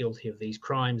Letby was guilty of these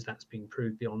crimes. That's been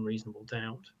proved beyond reasonable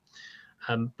doubt.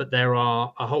 But there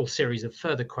are a whole series of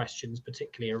further questions,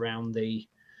 particularly around the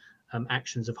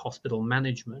actions of hospital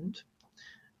management,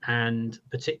 and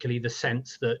particularly the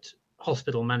sense that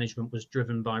hospital management was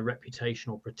driven by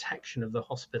reputational protection of the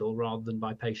hospital rather than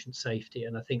by patient safety.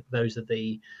 And I think those are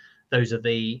the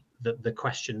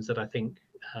questions that I think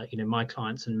my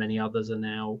clients and many others are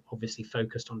now obviously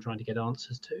focused on trying to get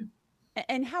answers to.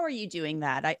 And how are you doing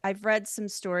that? I've read some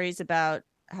stories about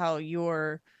how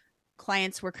your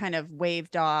clients were kind of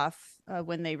waved off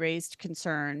when they raised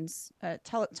concerns.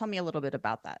 Tell me a little bit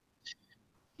about that.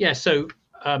 Yeah, so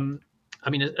I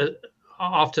mean,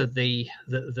 after the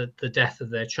death of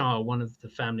their child, one of the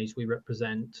families we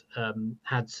represent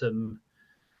had some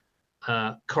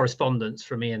correspondence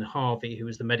from Ian Harvey, who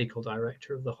was the medical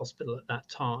director of the hospital at that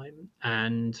time,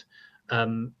 and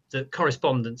the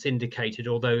correspondence indicated,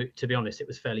 although to be honest it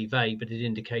was fairly vague, but it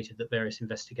indicated that various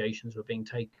investigations were being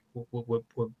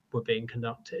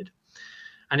conducted.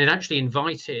 And it actually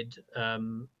invited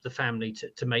the family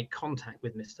to make contact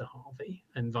with Mr. Harvey,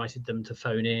 invited them to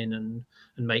phone in and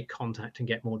make contact and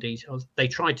get more details. They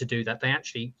tried to do that.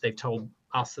 They've told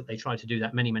us that they tried to do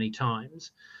that many, many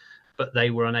times, but they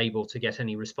were unable to get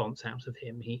any response out of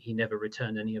him. He never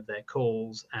returned any of their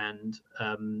calls, and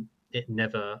it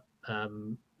never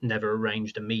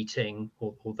arranged a meeting,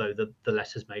 although the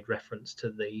letters made reference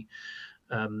to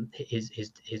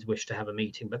his wish to have a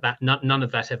meeting, but none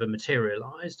of that ever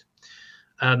materialized.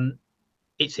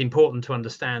 It's important to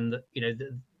understand that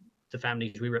the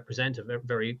families we represent are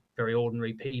very, very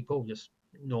ordinary people, just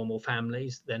normal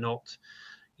families. They're not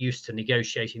used to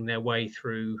negotiating their way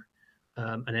through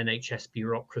an NHS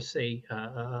bureaucracy,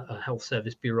 a health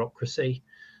service bureaucracy,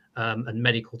 and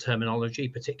medical terminology,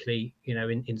 particularly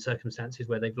in circumstances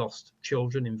where they've lost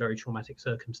children in very traumatic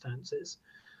circumstances.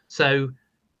 So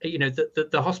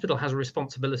the hospital has a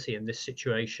responsibility in this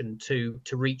situation to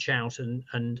reach out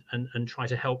and try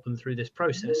to help them through this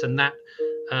process, and that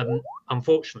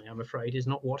unfortunately, I'm afraid, is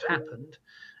not what happened.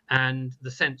 And the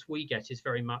sense we get is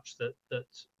very much that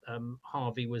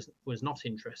Harvey was not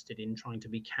interested in trying to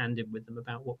be candid with them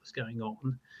about what was going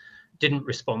on, didn't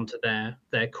respond to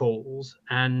their calls,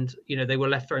 and they were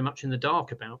left very much in the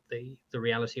dark about the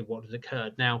reality of what had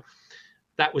occurred. Now,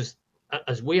 that was,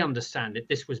 as we understand it,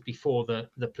 this was before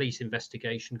the police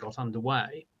investigation got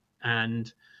underway,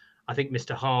 and I think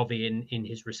Mr. Harvey, in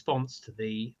his response to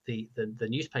the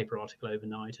newspaper article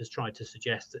overnight, has tried to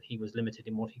suggest that he was limited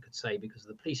in what he could say because of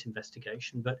the police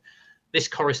investigation. But this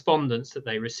correspondence that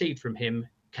they received from him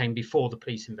came before the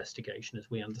police investigation, as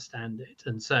we understand it,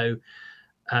 and so.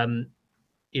 And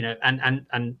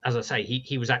as I say,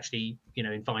 he was actually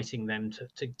inviting them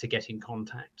to get in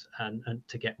contact and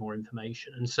to get more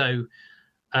information, and so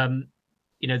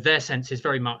their sense is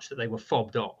very much that they were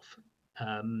fobbed off.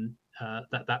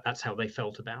 That's how they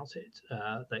felt about it.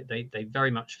 They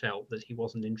very much felt that he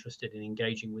wasn't interested in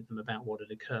engaging with them about what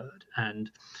had occurred,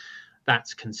 and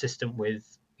that's consistent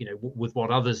with with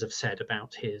what others have said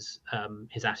about his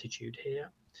attitude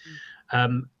here.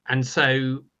 And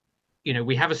so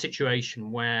we have a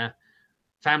situation where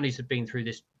families have been through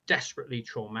this desperately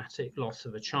traumatic loss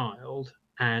of a child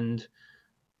and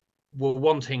were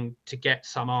wanting to get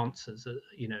some answers.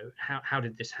 How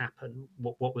did this happen?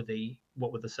 What were the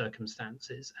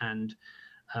circumstances? And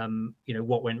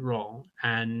what went wrong?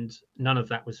 And none of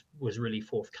that was really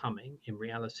forthcoming in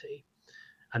reality.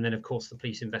 And then, of course, the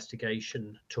police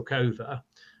investigation took over,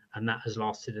 and that has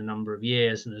lasted a number of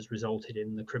years and has resulted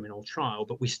in the criminal trial.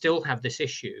 But we still have this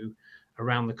issue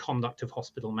around the conduct of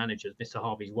hospital managers. Mr.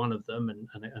 Harvey's one of them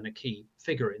and a key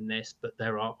figure in this, but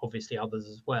there are obviously others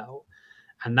as well.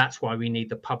 And that's why we need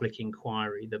the public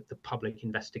inquiry, the public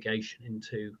investigation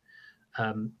into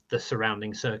the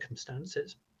surrounding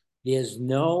circumstances. There's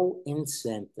no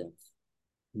incentive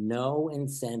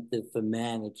for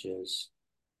managers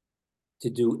to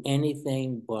do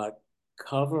anything but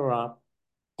cover up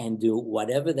and do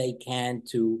whatever they can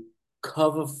to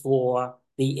cover for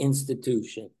the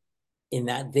institution, in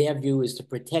that their view is to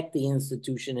protect the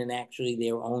institution and actually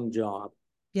their own job.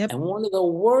 Yep. And one of the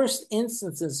worst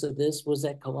instances of this was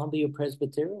at Columbia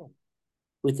Presbyterian,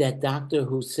 with that doctor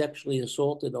who sexually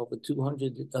assaulted over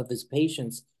 200 of his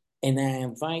patients. And I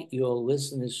invite your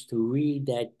listeners to read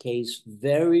that case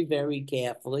very, very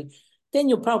carefully. Then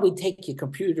you'll probably take your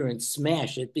computer and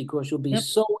smash it, because you'll be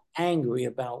so angry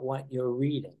about what you're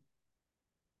reading.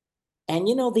 And,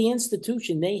 you know, the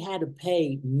institution, they had to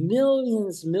pay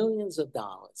millions of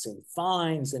dollars in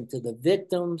fines and to the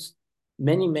victims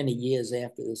many, many years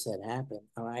after this had happened,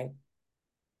 all right?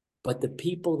 But the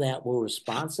people that were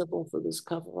responsible for this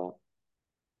cover-up,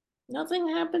 nothing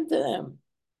happened to them.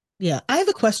 Yeah. I have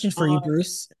a question for you,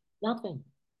 Bruce. Nothing.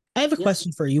 I have a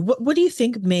question for you. What do you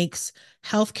think makes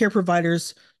healthcare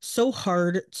providers so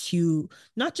hard to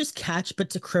not just catch,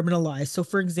 but to criminalize? So,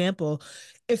 for example,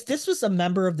 if this was a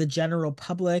member of the general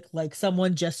public, like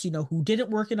someone just, who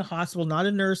didn't work in a hospital, not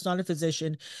a nurse, not a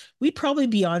physician, we'd probably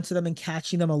be onto them and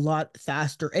catching them a lot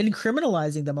faster and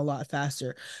criminalizing them a lot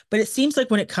faster. But it seems like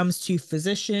when it comes to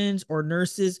physicians or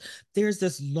nurses, there's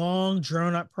this long,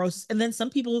 drawn out process. And then some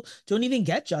people don't even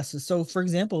get justice. So, for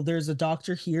example, there's a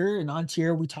doctor here in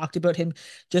Ontario. We talked about him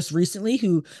just recently,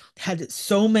 who had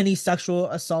so many sexual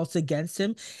assaults against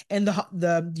him, and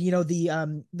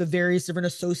the various different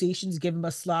associations give him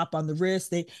a slap on the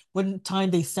wrist. Didn't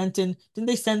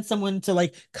they send someone to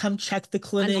like come check the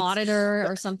clinic, an auditor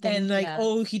or something, and like,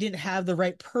 oh, he didn't have the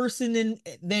right person in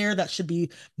there that should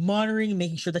be monitoring and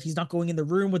making sure that he's not going in the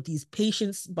room with these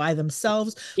patients by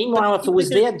themselves. Meanwhile, if it was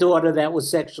their daughter that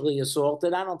was sexually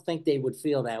assaulted, I don't think they would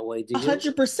feel that way, do you?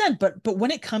 100%. But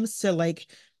when it comes to like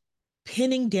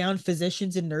pinning down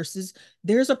physicians and nurses,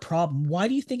 there's a problem. Why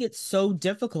do you think it's so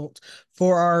difficult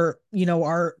for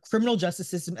our criminal justice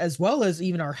system, as well as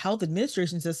even our health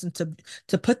administration system,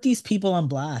 to put these people on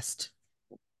blast?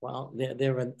 Well,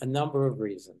 there are a number of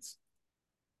reasons.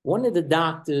 One of the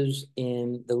doctors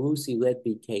in the Lucy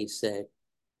Letby case said,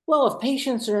 well, if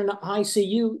patients are in the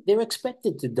ICU, they're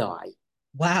expected to die.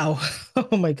 Wow.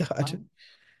 Oh my God.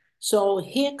 So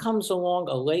here comes along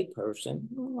a layperson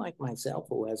like myself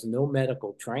who has no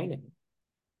medical training.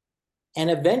 And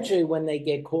eventually, when they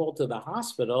get called to the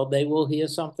hospital, they will hear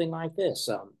something like this.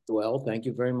 Well, thank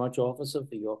you very much, officer,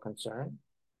 for your concern.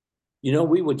 You know,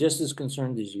 we were just as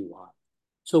concerned as you are.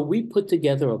 So we put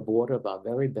together a board of our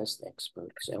very best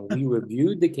experts, and we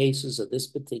reviewed the cases of this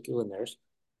particular nurse.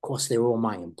 Of course, they were all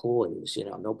my employees,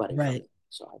 nobody from the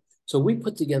outside. So we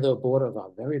put together a board of our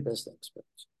very best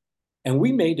experts. And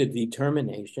we made a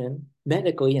determination,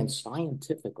 medically and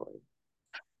scientifically,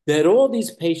 that all these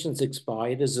patients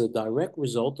expired as a direct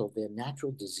result of their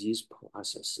natural disease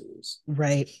processes.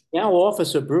 Right. Now,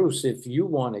 Officer Bruce, if you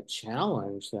want to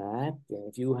challenge that,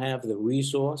 if you have the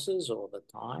resources or the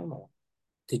time or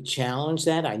to challenge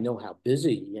that, I know how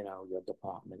busy, your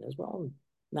department is. Well,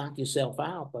 knock yourself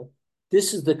out. But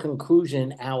this is the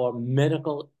conclusion our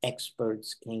medical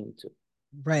experts came to.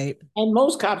 Right. And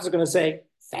most cops are going to say,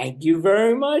 thank you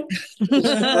very much, Mr.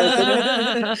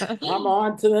 President. I'm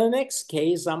on to the next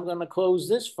case. I'm going to close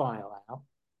this file out.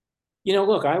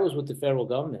 Look, I was with the federal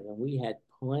government, and we had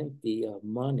plenty of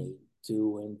money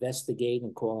to investigate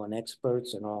and call in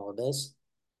experts and all of this.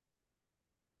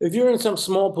 If you're in some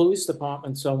small police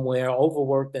department somewhere,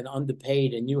 overworked and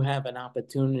underpaid, and you have an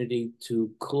opportunity to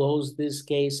close this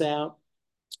case out,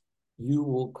 you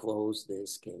will close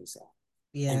this case out.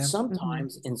 Yeah. And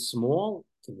sometimes in small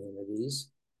communities,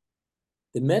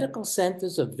 the medical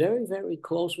centers are very, very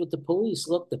close with the police.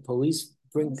 Look, the police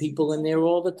bring people in there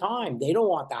all the time. They don't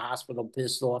want the hospital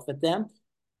pissed off at them.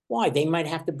 Why? They might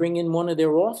have to bring in one of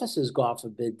their officers, God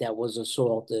forbid, that was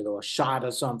assaulted or shot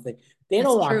or something. They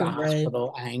don't want the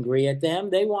hospital angry at them.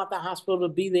 They want the hospital to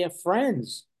be their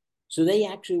friends. So they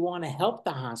actually want to help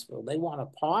the hospital. They want to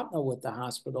partner with the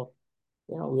hospital.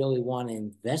 They don't really want to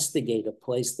investigate a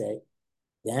place that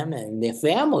them and their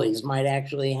families might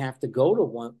actually have to go to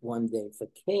one day for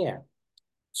care.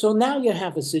 So now you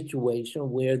have a situation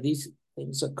where these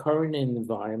things occur in an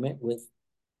environment with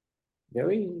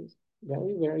very,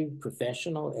 very, very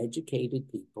professional,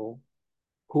 educated people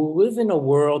who live in a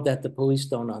world that the police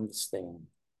don't understand.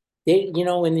 They,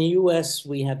 in the US,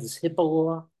 we have this HIPAA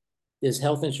law, this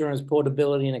Health Insurance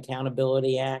Portability and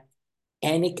Accountability Act,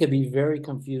 and it can be very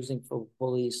confusing for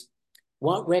police.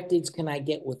 What records can I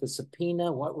get with a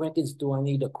subpoena? What records do I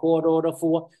need a court order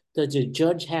for? Does a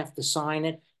judge have to sign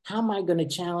it? How am I going to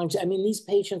challenge? I mean, these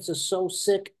patients are so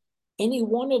sick. Any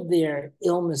one of their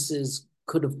illnesses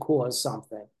could have caused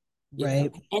something,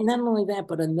 Right. And not only that,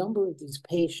 but a number of these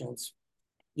patients,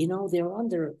 they're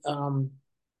under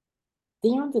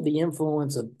the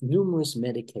influence of numerous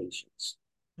medications.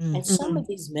 Mm. And some of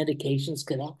these medications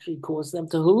could actually cause them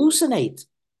to hallucinate.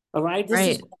 All right. This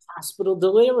is Right. hospital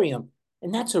delirium.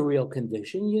 And that's a real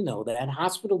condition. You know that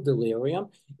hospital delirium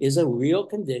is a real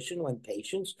condition when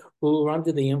patients who are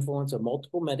under the influence of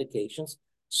multiple medications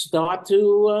start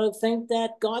to think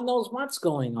that God knows what's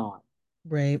going on.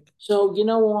 Right. So,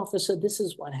 officer, this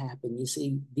is what happened. You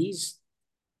see,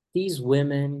 these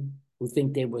women who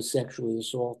think they were sexually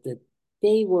assaulted,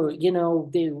 they were,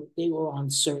 they were on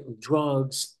certain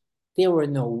drugs. There were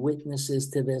no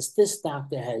witnesses to this. This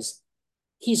doctor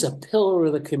he's a pillar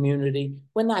of the community.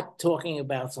 We're not talking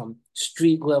about some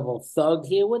street level thug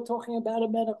here. We're talking about a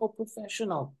medical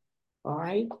professional. All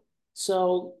right.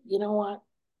 So, you know what?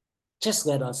 Just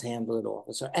let us handle it,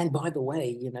 officer. And by the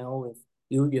way, if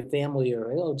you and your family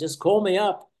are ill, just call me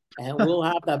up and we'll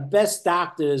have the best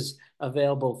doctors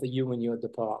available for you and your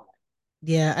department.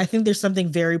 Yeah, I think there's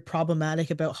something very problematic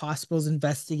about hospitals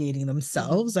investigating Mhm.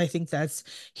 themselves. I think that's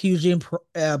hugely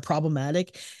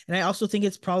problematic. And I also think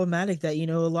it's problematic that, a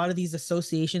lot of these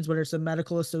associations, whether it's a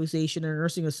medical association or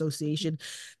nursing association,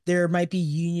 there might be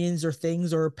unions or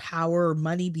things or power or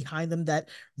money behind them that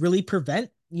really prevent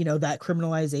that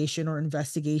criminalization or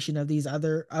investigation of these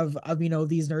other of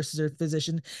these nurses or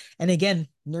physicians. And again,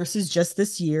 nurses just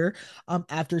this year,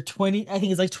 after 20, I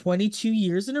think it's like 22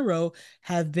 years in a row,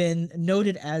 have been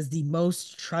noted as the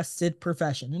most trusted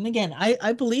profession. And again,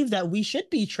 I believe that we should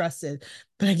be trusted.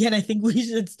 But again, I think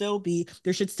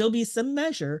there should still be some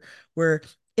measure where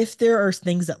if there are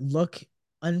things that look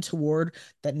untoward,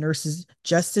 that nurses,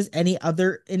 just as any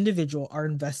other individual, are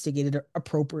investigated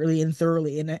appropriately and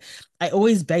thoroughly. And I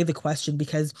always beg the question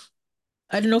because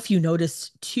I don't know if you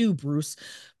noticed too, Bruce,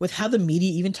 with how the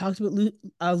media even talked about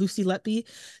Lucy Letby,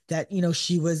 that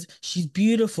she's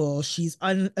beautiful, she's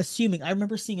unassuming. I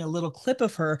remember seeing a little clip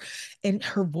of her, and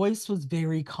her voice was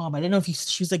very calm. I don't know if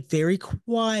she was like very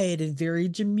quiet and very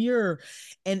demure,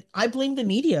 and I blame the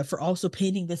media for also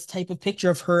painting this type of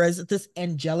picture of her as this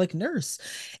angelic nurse,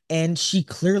 and she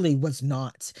clearly was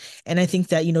not. And I think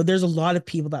that, there's a lot of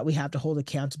people that we have to hold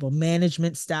accountable,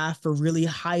 management staff for really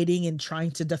hiding and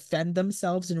trying to defend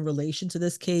themselves in relation to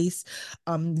this case.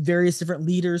 Various different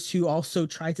leaders who also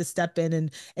try to step in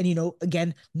and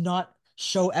again, not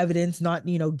show evidence, not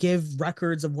give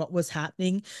records of what was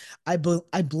happening. I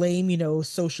blame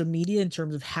social media in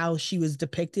terms of how she was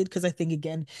depicted, because I think,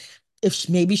 again, if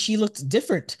maybe she looked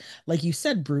different, like you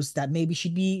said, Bruce, that maybe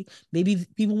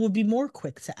people would be more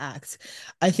quick to act.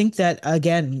 I think that,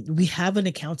 again, we have an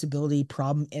accountability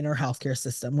problem in our healthcare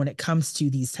system when it comes to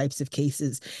these types of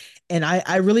cases. And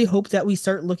I really hope that we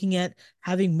start looking at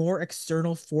having more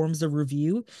external forms of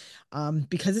review,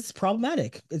 because it's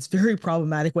problematic. It's very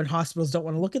problematic when hospitals don't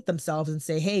want to look at themselves and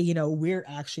say, hey, we're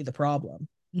actually the problem.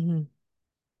 Mhm.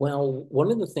 Well,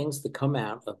 one of the things to come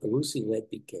out of the Lucy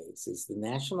Letby case is the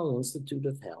National Institute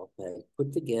of Health has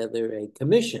put together a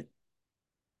commission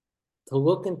to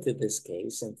look into this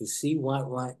case and to see what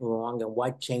went wrong and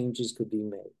what changes could be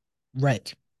made.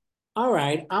 Right. All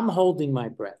right, I'm holding my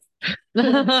breath. You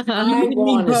I and me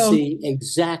want to both. see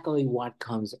exactly what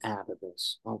comes out of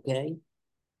this, okay?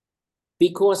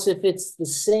 Because if it's the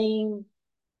same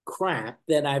crap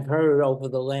that I've heard over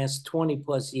the last 20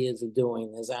 plus years of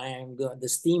doing this, the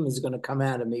steam is going to come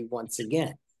out of me once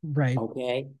again. Right.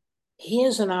 Okay.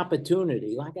 Here's an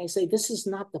opportunity. Like I say, this is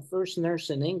not the first nurse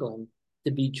in England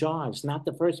to be charged, not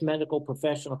the first medical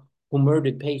professional who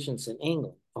murdered patients in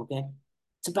England. Okay.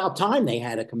 It's about time they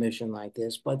had a commission like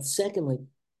this. But secondly,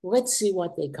 let's see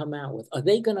what they come out with. Are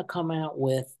they going to come out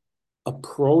with a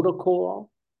protocol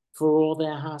for all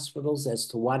their hospitals as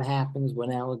to what happens when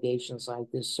allegations like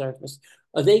this surface?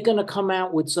 Are they going to come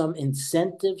out with some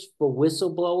incentives for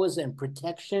whistleblowers and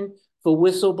protection for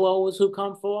whistleblowers who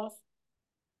come forth?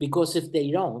 Because if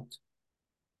they don't,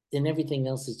 then everything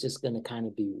else is just going to kind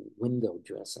of be window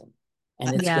dressing.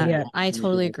 And it's going Yeah, to Yeah. I happen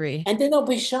totally again. agree. And then they'll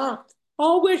be shocked.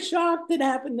 Oh, we're shocked it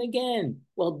happened again.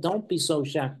 Well, don't be so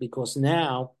shocked, because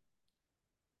now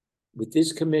with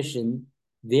this commission,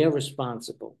 they're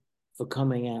responsible for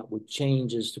coming out with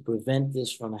changes to prevent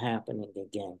this from happening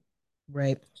again.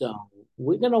 Right. So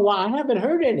we're gonna. I haven't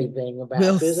heard anything about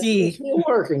We'll this. They're see. still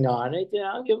working on it.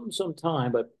 Yeah, I'll give them some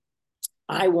time, but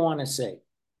I want to say,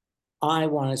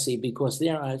 because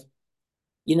there are,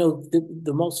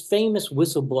 the most famous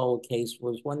whistleblower case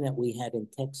was one that we had in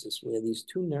Texas, where these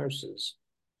two nurses,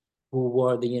 who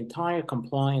were the entire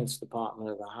compliance department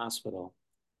of the hospital,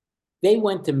 they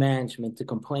went to management to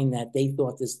complain that they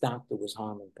thought this doctor was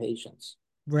harming patients.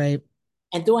 Right.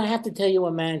 And do I have to tell you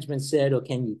what management said, or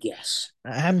can you guess?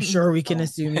 I'm sure we can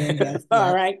assume and guess. All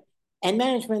Yeah. right. And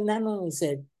management not only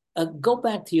said, go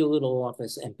back to your little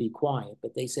office and be quiet,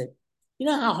 but they said, you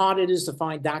know how hard it is to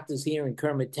find doctors here in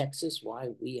Kermit, Texas? Why,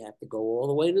 we have to go all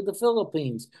the way to the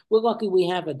Philippines. We're lucky we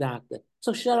have a doctor.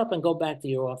 So shut up and go back to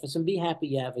your office and be happy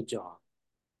you have a job.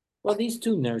 Well, these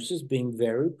two nurses, being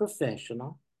very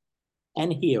professional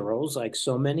and heroes, like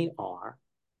so many are,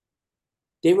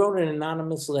 they wrote an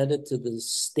anonymous letter to the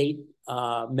state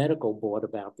medical board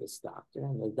about this doctor,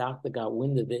 and the doctor got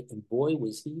wind of it, and boy,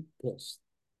 was he pissed.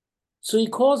 So he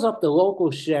calls up the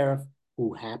local sheriff,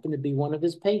 who happened to be one of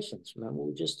his patients. Remember,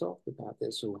 we just talked about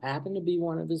this, who happened to be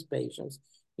one of his patients.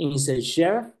 And he says,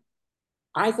 Sheriff,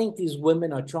 I think these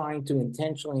women are trying to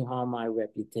intentionally harm my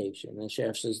reputation. And the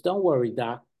sheriff says, don't worry,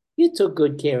 Doc. You took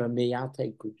good care of me. I'll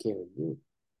take good care of you.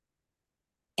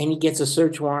 And he gets a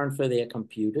search warrant for their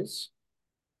computers.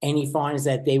 And he finds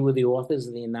that they were the authors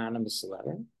of the anonymous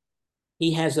letter.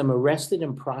 He has them arrested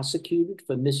and prosecuted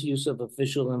for misuse of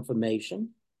official information.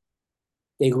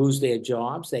 They lose their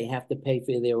jobs. They have to pay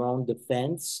for their own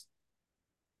defense.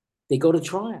 They go to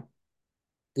trial.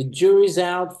 The jury's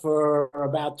out for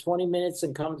about 20 minutes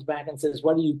and comes back and says,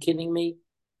 what, are you kidding me?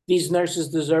 These nurses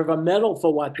deserve a medal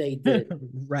for what they did.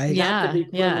 Right. Not to Yeah, be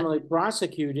yeah, criminally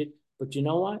prosecuted, but you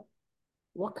know what?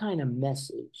 What kind of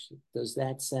message does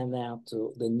that send out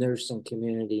to the nursing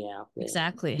community out there?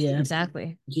 exactly, Yeah.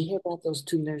 exactly. Did you hear about those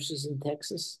two nurses in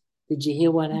Texas? Did you hear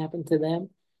what happened to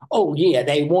them? Oh, yeah,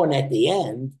 they won at the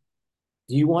end.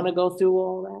 Do you want to go through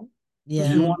all that? Do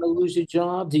Yeah. you want to lose your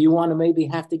job? Do you want to maybe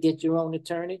have to get your own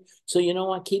attorney? So you know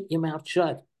what? Keep your mouth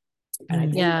shut. And I tell you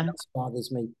what Yeah, else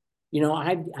bothers me.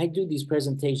 I do these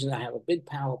presentations. I have a big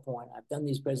PowerPoint. I've done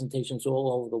these presentations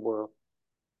all over the world.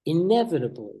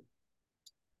 Inevitably,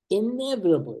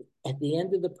 at the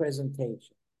end of the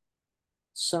presentation,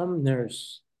 some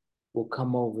nurse will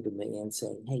come over to me and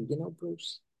say, hey,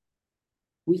 Bruce,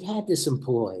 we had this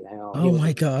employee. Oh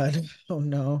my God. Oh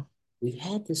no. We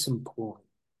had this employee,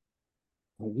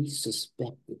 and we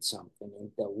suspected something,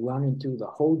 and they're running through the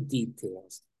whole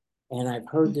details. And I've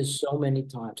heard this so many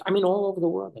times. I mean, all over the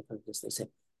world, I've heard this. They say,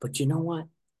 but you know what?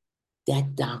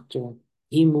 That doctor,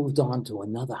 he moved on to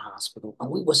another hospital, and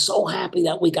we were so happy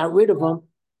that we got rid of him.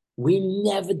 We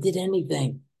never did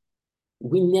anything.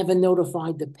 We never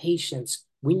notified the patients.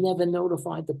 We never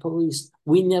notified the police.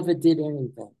 We never did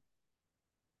anything.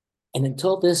 And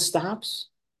until this stops,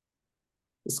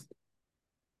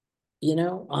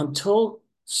 until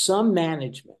some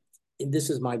management, and this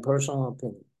is my personal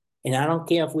opinion, and I don't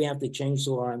care if we have to change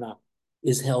the law or not,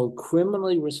 is held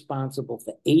criminally responsible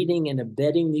for aiding and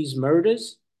abetting these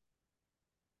murders,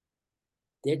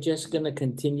 they're just going to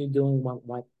continue doing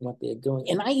what they're doing.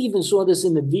 And I even saw this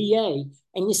in the VA,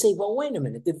 and you say, well, wait a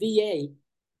minute, the VA,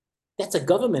 that's a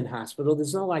government hospital.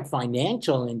 There's no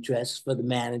financial interest for the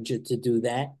manager to do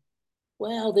that.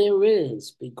 Well, there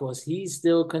is, because he's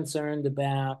still concerned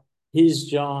about his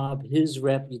job, his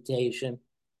reputation,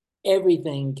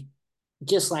 everything,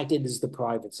 just like it is the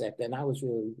private sector. And I was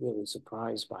really, really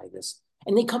surprised by this.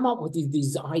 And they come up with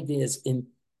these ideas.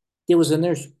 There was a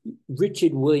nurse,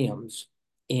 Richard Williams,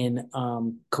 in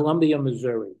Columbia,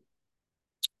 Missouri,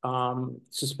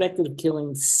 suspected of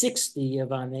killing 60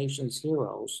 of our nation's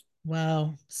heroes.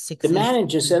 Wow. The 60.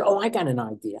 manager said, oh, I got an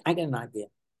idea.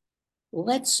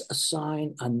 Let's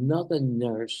assign another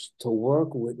nurse to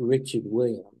work with Richard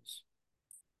Williams.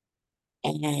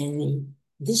 And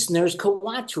this nurse could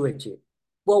watch Richard.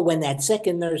 Well, when that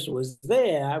second nurse was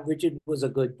there, Richard was a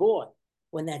good boy.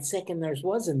 When that second nurse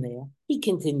wasn't there, he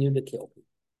continued to kill people.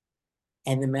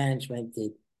 And the management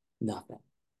did nothing.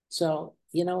 So,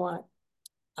 you know what?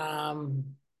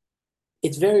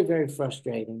 It's very, very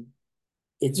frustrating.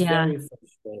 It's yeah. very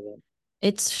frustrating.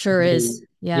 It sure is.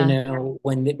 Yeah,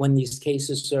 When these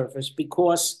cases surface,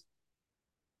 because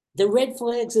the red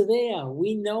flags are there.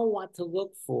 We know what to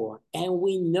look for, and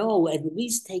we know at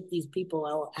least take these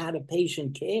people out of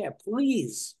patient care.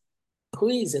 Please,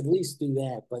 at least do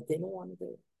that. But they don't want to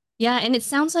do it. Yeah, and it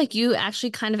sounds like you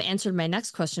actually kind of answered my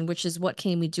next question, which is what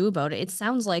can we do about it? It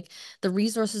sounds like the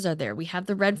resources are there. We have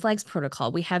the red flags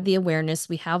protocol, we have the awareness,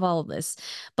 we have all of this.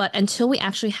 But until we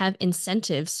actually have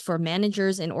incentives for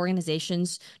managers and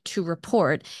organizations to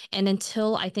report, and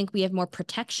until I think we have more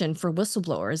protection for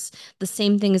whistleblowers, the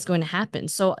same thing is going to happen.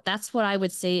 So that's what I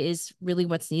would say is really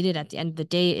what's needed at the end of the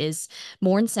day is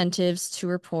more incentives to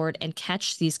report and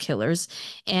catch these killers,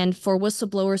 and for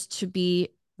whistleblowers to be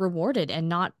rewarded and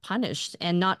not punished,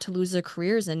 and not to lose their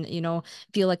careers and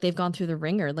feel like they've gone through the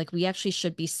ringer. Like, we actually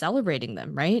should be celebrating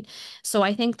them, right? So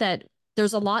I think that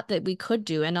there's a lot that we could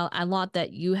do, and a lot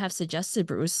that you have suggested,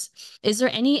 Bruce. Is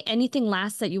there anything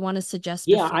last that you want to suggest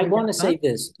Yeah, before I we wrap want to say up?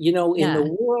 this. In the Yeah.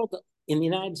 world, in the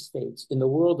United States, in the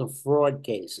world of fraud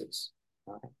cases,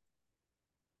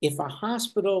 if a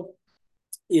hospital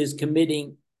is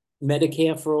committing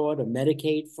Medicare fraud or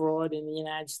Medicaid fraud in the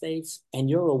United States, and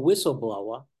you're a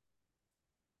whistleblower,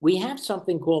 we have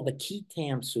something called the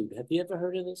QUITAM suit. Have you ever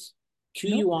heard of this?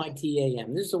 Nope.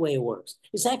 QUITAM. This is the way it works.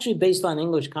 It's actually based on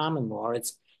English common law.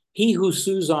 It's he who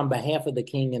sues on behalf of the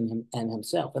king and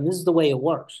himself. And this is the way it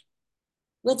works.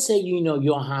 Let's say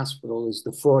your hospital is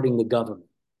defrauding the government,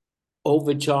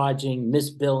 overcharging,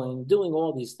 misbilling, doing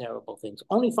all these terrible things.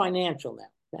 Only financial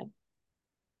now. Okay?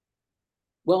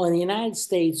 Well, in the United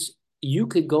States, you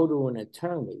could go to an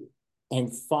attorney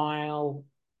and file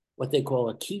what they call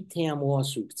a QUITAM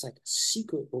lawsuit. It's like a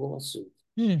secret lawsuit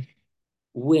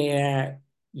where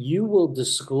you will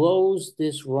disclose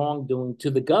this wrongdoing to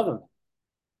the government.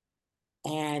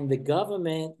 And the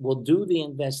government will do the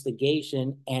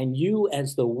investigation, and you,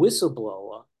 as the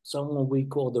whistleblower, someone we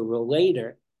call the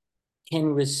relator, can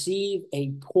receive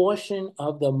a portion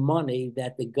of the money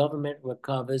that the government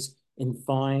recovers in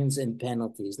fines and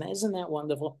penalties. Now, isn't that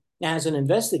wonderful? Now, as an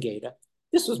investigator,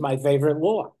 this was my favorite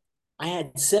law. I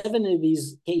had 7 of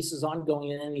these cases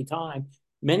ongoing at any time,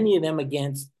 many of them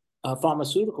against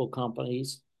pharmaceutical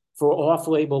companies for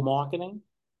off-label marketing.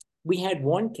 We had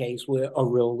one case where a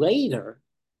whistleblower,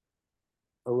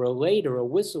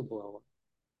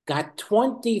 got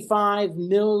 $25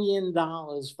 million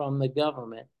from the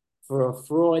government for a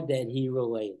fraud that he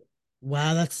related.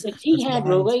 Wow, If he had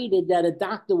wild. related that a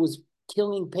doctor was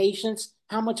killing patients,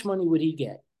 how much money would he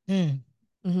get?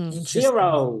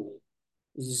 Zero.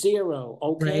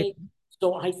 Okay. Right.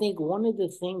 So I think one of the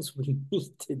things we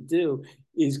need to do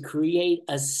is create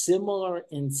a similar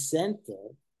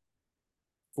incentive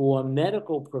for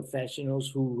medical professionals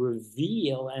who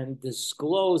reveal and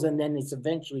disclose, and then it's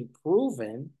eventually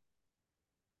proven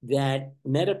that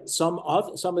some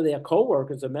of their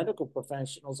coworkers or medical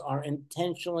professionals are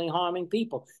intentionally harming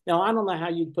people. Now, I don't know how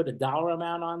you'd put a dollar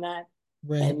amount on that,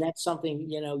 Right. and that's something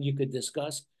you could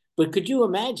discuss. But could you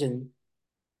imagine?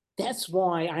 That's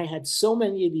why I had so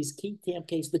many of these QUITAM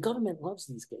cases. The government loves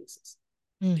these cases.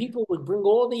 People would bring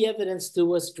all the evidence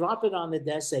to us, drop it on the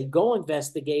desk, say, go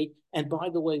investigate. And by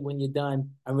the way, when you're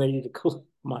done, I'm ready to collect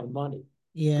my money.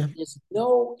 Yeah. But there's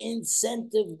no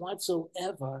incentive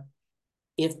whatsoever.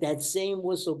 If that same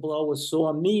whistleblower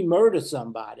saw me murder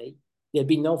somebody, there'd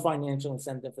be no financial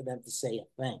incentive for them to say a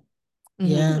thing.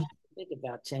 Yeah. Think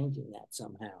about changing that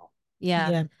somehow.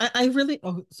 Yeah. I really,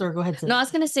 oh, sorry, go ahead, Sarah. No, I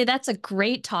was going to say that's a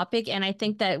great topic. And I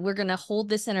think that we're going to hold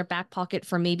this in our back pocket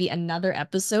for maybe another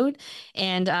episode.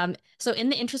 And so in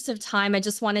the interest of time, I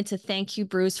just wanted to thank you,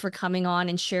 Bruce, for coming on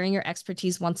and sharing your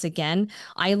expertise once again.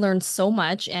 I learned so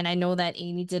much, and I know that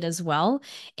Amy did as well.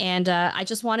 And I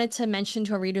just wanted to mention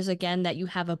to our readers again that you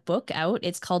have a book out.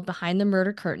 It's called Behind the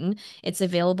Murder Curtain. It's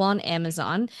available on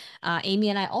Amazon. Amy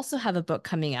and I also have a book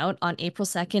coming out on April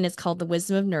 2nd. It's called The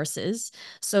Wisdom of Nurses.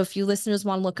 So if you listeners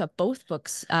want to look up both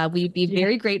books, we'd be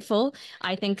very grateful.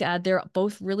 I think they're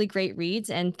both really great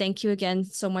reads. And thank you again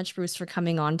so much, Bruce, for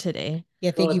coming on today.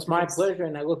 Yeah, thank Well, you. it's my pleasure,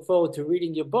 and I look forward to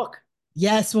reading your book.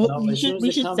 Yes, well, So as soon as we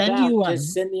it should comes send you out, one.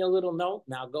 just send me a little note,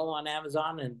 and I'll go on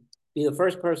Amazon and be the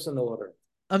first person to order it.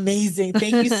 Amazing.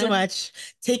 Thank you so much.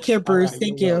 Take care, All Bruce. right,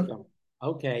 Thank you're you. welcome.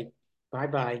 Okay.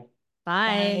 Bye-bye.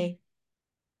 Bye.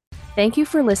 Thank you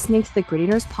for listening to the Gritty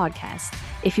Nurse podcast.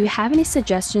 If you have any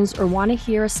suggestions or want to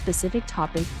hear a specific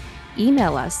topic,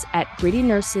 email us at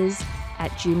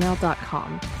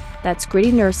grittynurses@gmail.com. That's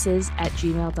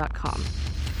grittynurses@gmail.com.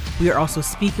 We are also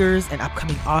speakers and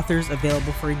upcoming authors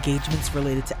available for engagements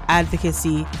related to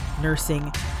advocacy,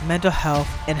 nursing, mental health,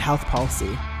 and health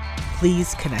policy.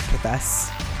 Please connect with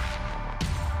us.